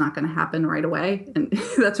 it's just not going to happen right away, and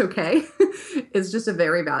that's okay, is just a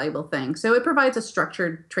very valuable thing. So it provides a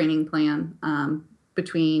structured training plan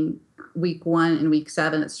between week 1 and week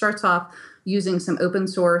 7. It starts off using some open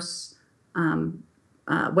source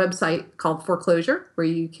website called Clojure, where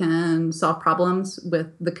you can solve problems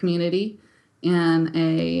with the community in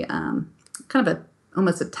a kind of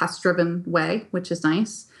almost a test-driven way, which is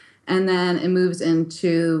nice. And then it moves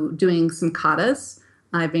into doing some katas.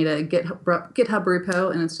 I've made a GitHub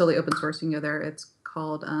repo, and it's totally open source. You can go there. It's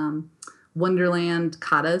called Wonderland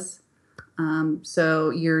Katas. So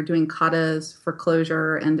you're doing katas for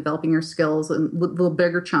Clojure and developing your skills in little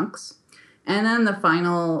bigger chunks. And then the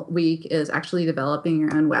final week is actually developing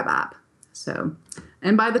your own web app. So,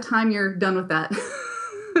 and by the time you're done with that,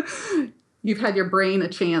 you've had your brain a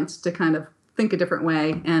chance to kind of think a different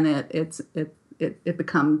way, and it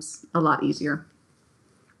becomes a lot easier.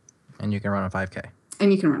 And you can run a 5K.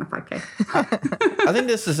 And you can run a 5K. I think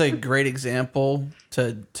this is a great example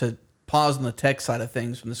to pause on the tech side of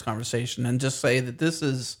things from this conversation and just say that this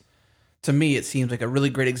is, to me, it seems like a really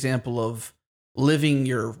great example of living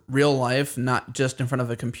your real life, not just in front of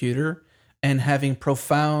a computer, and having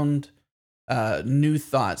profound new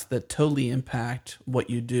thoughts that totally impact what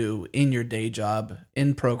you do in your day job,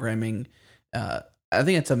 in programming. I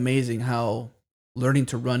think it's amazing how learning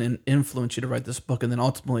to run influenced you to write this book, and then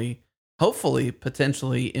ultimately, hopefully,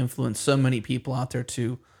 potentially influence so many people out there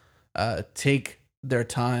to take their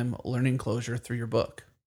time learning Clojure through your book.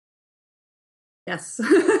 Yes.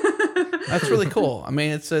 That's really cool. I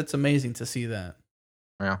mean, it's amazing to see that.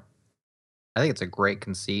 Yeah. I think it's a great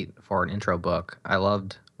conceit for an intro book. I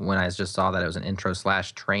loved when I just saw that it was an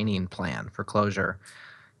intro/training plan for Clojure.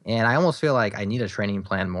 And I almost feel like I need a training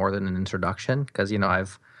plan more than an introduction because,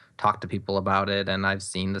 I've talked to people about it and I've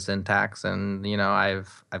seen the syntax and,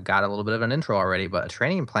 I've got a little bit of an intro already. But a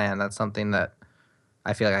training plan, that's something that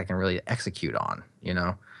I feel like I can really execute on,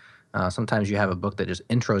 Sometimes you have a book that just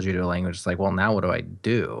intros you to a language. It's like, well, now what do I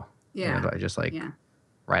do? Yeah. Do I just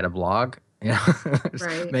write a blog,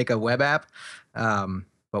 right. make a web app?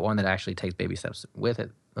 But one that actually takes baby steps with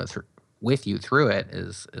you through it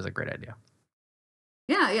is a great idea.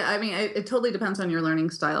 Yeah. I mean, it totally depends on your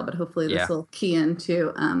learning style, but hopefully this will key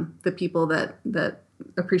into the people that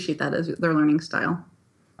appreciate that as their learning style.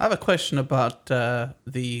 I have a question about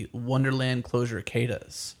the Wonderland Clojure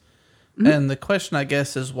katas. Mm-hmm. And the question, I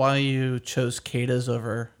guess, is why you chose katas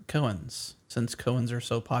over koans, since koans are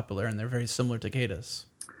so popular and they're very similar to katas.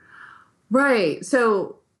 Right.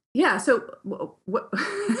 So, yeah. So what,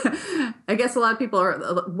 I guess a lot of people are,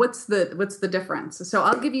 what's the difference? So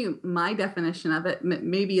I'll give you my definition of it.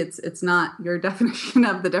 Maybe it's not your definition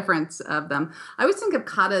of the difference of them. I always think of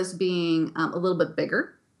katas being a little bit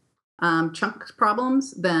bigger chunk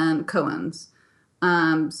problems than koans.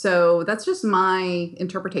 So that's just my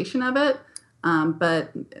interpretation of it.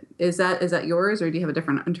 But is that yours, or do you have a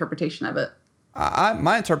different interpretation of it?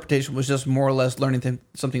 My interpretation was just more or less learning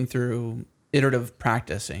something through iterative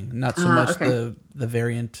practicing, not so much the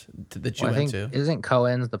variant that you went to. Isn't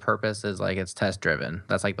koans, the purpose is like it's test driven.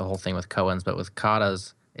 That's like the whole thing with koans. But with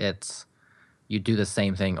katas, it's you do the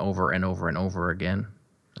same thing over and over and over again.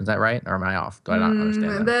 Is that right, or am I off? Do I not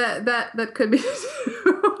understand that? That could be.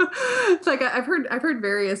 It's like I've heard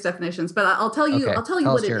various definitions, but I'll tell you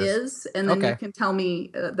what it is, and then you can tell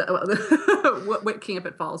me what camp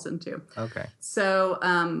it falls into. Okay. So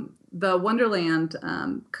the Wonderland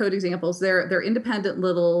code examples, they're independent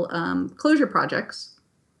little Clojure projects,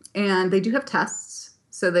 and they do have tests.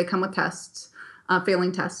 So they come with tests,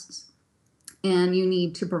 failing tests, and you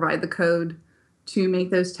need to provide the code to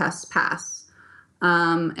make those tests pass.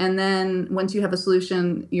 And then once you have a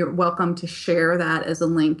solution, you're welcome to share that as a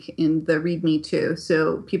link in the README too,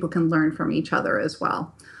 so people can learn from each other as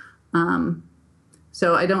well.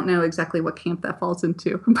 So I don't know exactly what camp that falls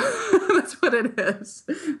into. That's what it is.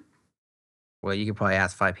 Well, you could probably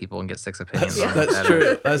ask 5 people and get 6 opinions. That's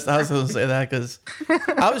true. I was going to say that because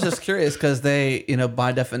I was just curious because they,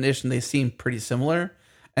 by definition, they seem pretty similar.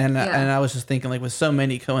 And I was just thinking, like, with so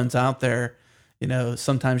many koans out there,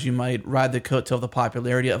 sometimes you might ride the coattail of the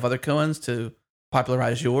popularity of other koans to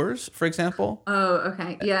popularize yours, for example. Oh,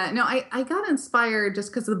 okay. Yeah. No, I got inspired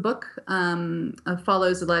just because the book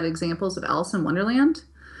follows a lot of examples of Alice in Wonderland.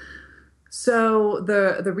 So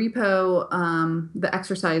the repo, the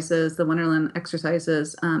exercises, the Wonderland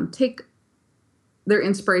exercises, take their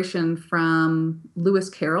inspiration from Lewis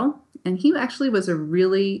Carroll. And he actually was a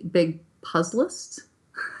really big puzzlist.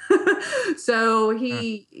 So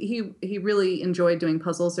he really enjoyed doing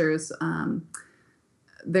puzzles. There's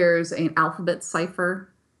an alphabet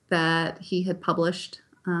cipher that he had published.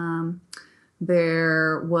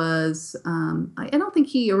 There was, I don't think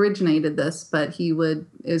he originated this, but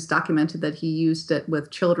is documented that he used it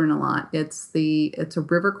with children a lot. It's a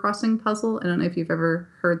river crossing puzzle. I don't know if you've ever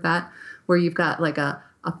heard that, where you've got like a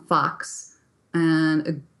fox and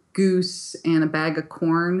a goose and a bag of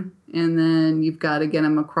corn, and then you've got to get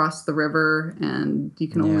them across the river, and you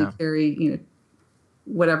can only carry,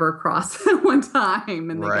 whatever across at one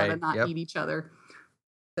time, and they got to not eat each other.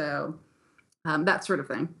 So that sort of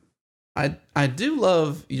thing. I do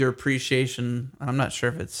love your appreciation. I'm not sure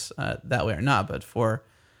if it's that way or not, but for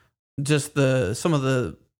just some of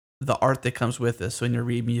the art that comes with this. So in your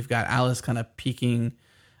readme, you've got Alice kind of peeking.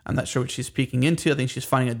 I'm not sure what she's peeking into. I think she's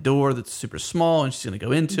finding a door that's super small, and she's going to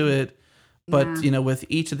go into it. But with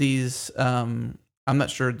each of these, I'm not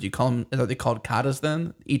sure. Do you call them? Are they called katas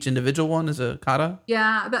then? Each individual one is a kata.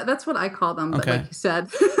 Yeah, that's what I call them. But like you said.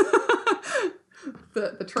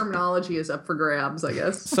 The terminology is up for grabs, I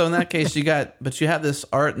guess. So in that case, you have this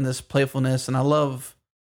art and this playfulness, and I love.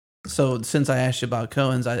 So since I asked you about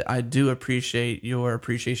koans, I do appreciate your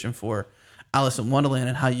appreciation for Alice in Wonderland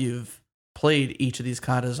and how you've played each of these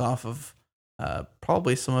katas off of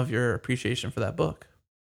probably some of your appreciation for that book.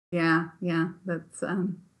 Yeah, that's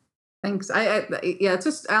thanks. It's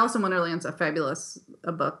just Alice in Wonderland's a fabulous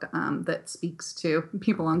book that speaks to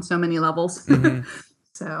people on so many levels. Mm-hmm.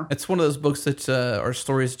 So it's one of those books that are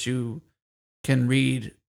stories that you can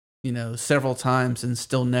read, several times and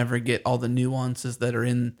still never get all the nuances that are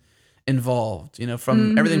involved.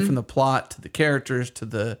 From everything from the plot to the characters to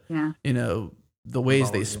the the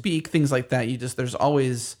ways they speak, things like that. There's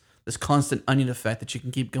always this constant onion effect that you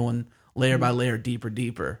can keep going layer by layer,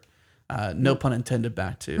 deeper. No pun intended.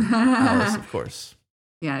 Back to Alice, of course.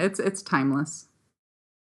 Yeah, it's timeless.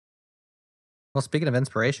 Well, speaking of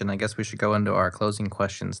inspiration, I guess we should go into our closing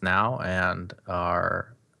questions now. And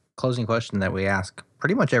our closing question that we ask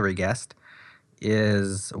pretty much every guest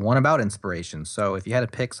is one about inspiration. So if you had to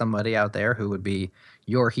pick somebody out there who would be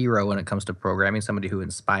your hero when it comes to programming, somebody who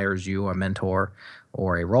inspires you, a mentor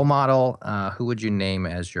or a role model, who would you name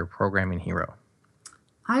as your programming hero?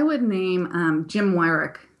 I would name Jim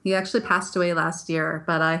Weirich. He actually passed away last year,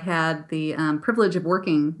 but I had the privilege of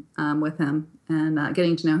working with him and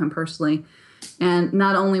getting to know him personally. And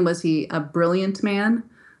not only was he a brilliant man,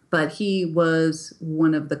 but he was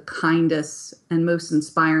one of the kindest and most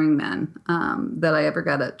inspiring men that I ever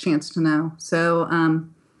got a chance to know. So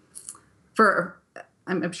I'm sure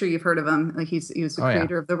you've heard of him. Like he was the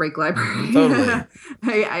creator of the Rake Library. Totally.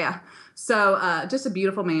 Yeah. So just a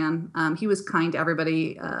beautiful man. He was kind to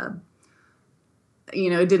everybody.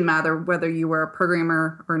 It didn't matter whether you were a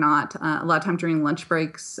programmer or not. A lot of times during lunch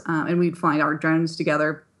breaks, and we'd fly our drones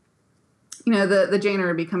together. The janitor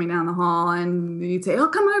would be coming down the hall, and you'd say, "Oh,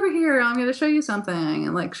 come over here. I'm going to show you something,"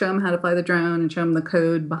 and like show him how to fly the drone and show him the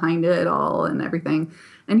code behind it all and everything.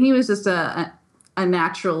 And he was just a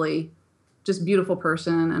naturally just beautiful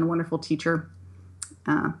person and a wonderful teacher.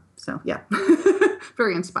 So yeah,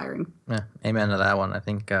 very inspiring. Yeah, amen to that one. I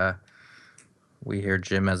think we hear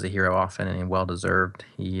Jim as a hero often, and well deserved.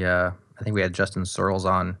 I think we had Justin Searles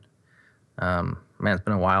on. It's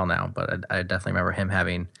been a while now, but I definitely remember him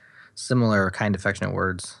having similar kind, affectionate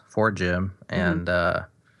words for Jim, and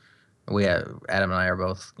we Adam and I are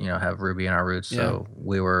both have Ruby in our roots, so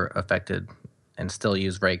we were affected and still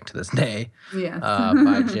use Rake to this day.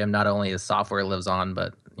 By Jim. Not only his software lives on,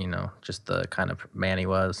 but just the kind of man he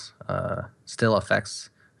was still affects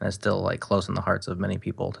and is still like close in the hearts of many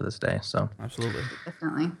people to this day. So absolutely,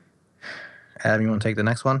 definitely. Adam, you want to take the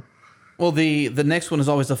next one? Well, the next one is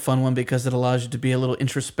always a fun one because it allows you to be a little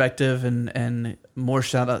introspective and more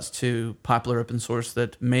shout-outs to popular open source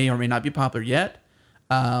that may or may not be popular yet.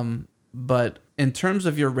 But in terms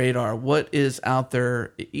of your radar, what is out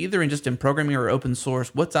there, either in programming or open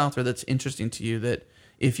source, what's out there that's interesting to you that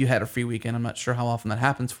if you had a free weekend, I'm not sure how often that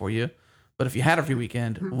happens for you, but if you had a free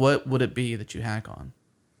weekend, what would it be that you hack on?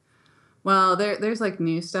 Well, there's like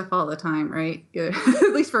new stuff all the time, right?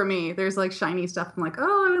 At least for me, there's like shiny stuff. I'm like, oh,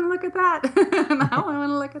 I want to look at that. Now I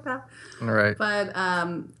want to look at that. Right. But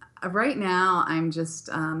right now, I'm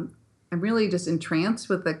really just entranced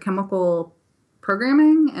with the chemical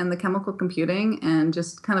programming and the chemical computing, and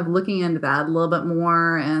just kind of looking into that a little bit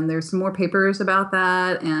more. And there's some more papers about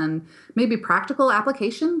that, and maybe practical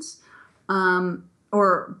applications,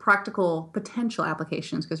 or practical potential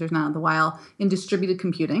applications, because there's not in the wild, in distributed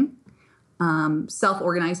computing.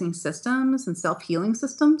 Self-organizing systems and self-healing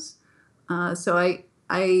systems. So I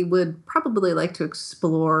I would probably like to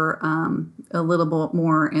explore a little bit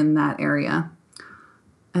more in that area.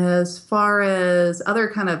 As far as other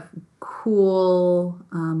kind of cool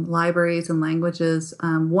libraries and languages,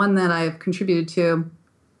 one that I've contributed to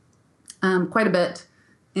quite a bit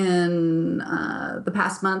in the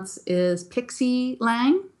past months is Pixie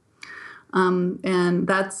Lang. And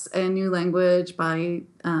that's a new language by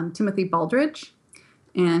Timothy Baldridge.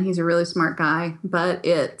 And he's a really smart guy, but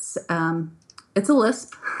it's a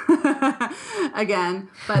Lisp again,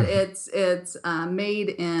 but it's made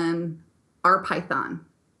in RPython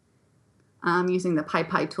using the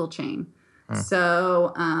PyPy toolchain.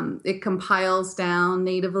 So it compiles down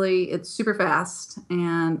natively. It's super fast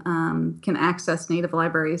and can access native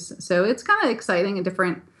libraries. So it's kind of exciting and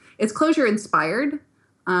different. It's Clojure inspired,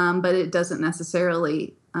 but it doesn't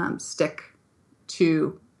necessarily stick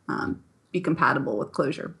to be compatible with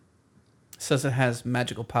Clojure. It says it has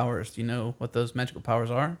magical powers. Do you know what those magical powers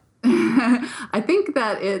are? I think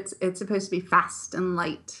that it's supposed to be fast and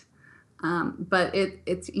light. But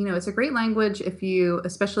it's it's a great language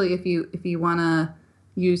especially if you want to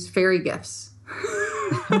use fairy gifts.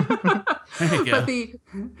 But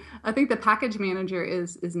I think the package manager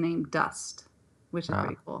is named Dust, which is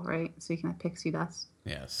pretty cool, right? So you can have pixie dust.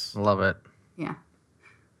 Yes, love it. Yeah,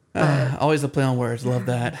 always a play on words. Love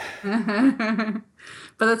that.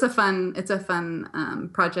 But it's a fun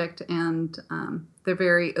project, and they're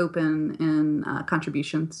very open in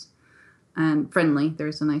contributions. And friendly.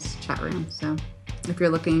 There's a nice chat room. So if you're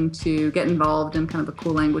looking to get involved in kind of a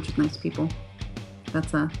cool language with nice people,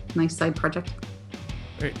 that's a nice side project.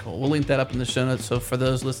 Very cool. We'll link that up in the show notes. So for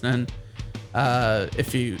those listening,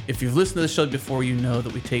 if you've listened to the show before, you know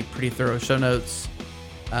that we take pretty thorough show notes.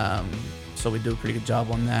 So we do a pretty good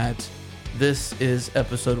job on that. This is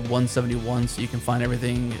episode 171, so you can find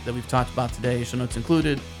everything that we've talked about today, show notes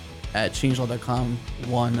included, at changelog.com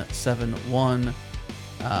 171.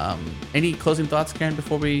 Any closing thoughts, Carin,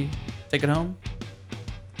 before we take it home?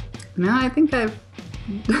 No, I think I've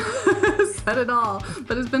said it all,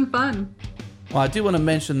 but it's been fun. Well, I do want to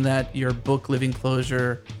mention that your book, Living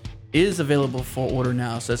Clojure, is available for order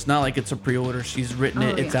now. So it's not like it's a pre-order. She's written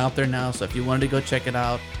it. It's out there now. So if you wanted to go check it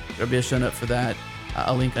out, there'll be a show note for that.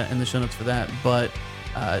 I'll link in the show notes for that. But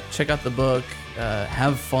check out the book.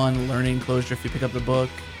 Have fun learning Clojure if you pick up the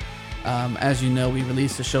book. As you know, we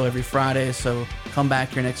release the show every Friday, so come back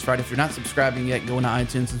here next Friday. If you're not subscribing yet, go into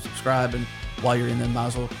iTunes and subscribe, and while you're in there, might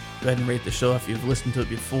as well go ahead and rate the show if you've listened to it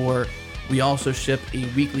before. We also ship a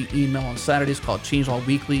weekly email on Saturdays called Changelog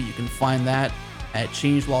Weekly. You can find that at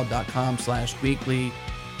changelog.com/weekly,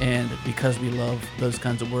 and because we love those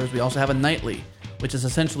kinds of words, we also have a nightly, which is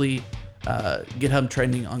essentially GitHub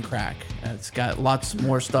trending on crack. It's got lots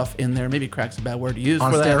more stuff in there. Maybe crack's a bad word to use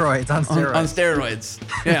on for steroids, that. On steroids.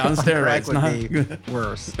 Yeah, on steroids. Crack would be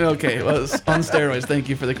worse. Okay, well, it's on steroids. Thank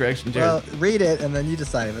you for the correction, Jared. Well, read it and then you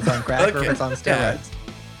decide if it's on crack or if it's on steroids. Yeah.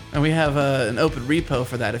 And we have an open repo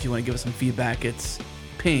for that if you want to give us some feedback. It's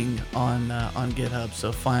ping on GitHub,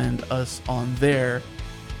 so find us on there.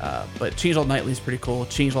 But Changelog Nightly is pretty cool.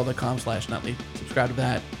 Changelog.com/nightly. Subscribe to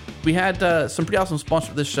that. We had some pretty awesome sponsors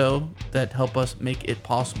for this show that help us make it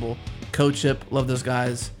possible. CodeShip, love those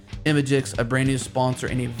guys. Imagix, a brand new sponsor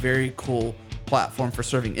and a very cool platform for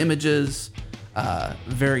serving images.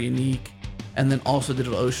 Very unique. And then also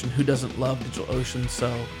DigitalOcean. Who doesn't love DigitalOcean?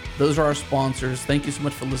 So those are our sponsors. Thank you so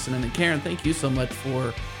much for listening. And Carin, thank you so much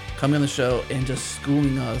for coming on the show and just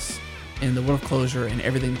schooling us in the world of Clojure and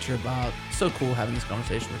everything that you're about. So cool having this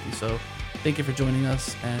conversation with you. So thank you for joining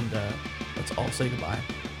us, and let's all say goodbye.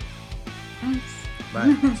 Thanks.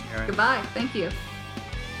 Bye. Goodbye. Thank you.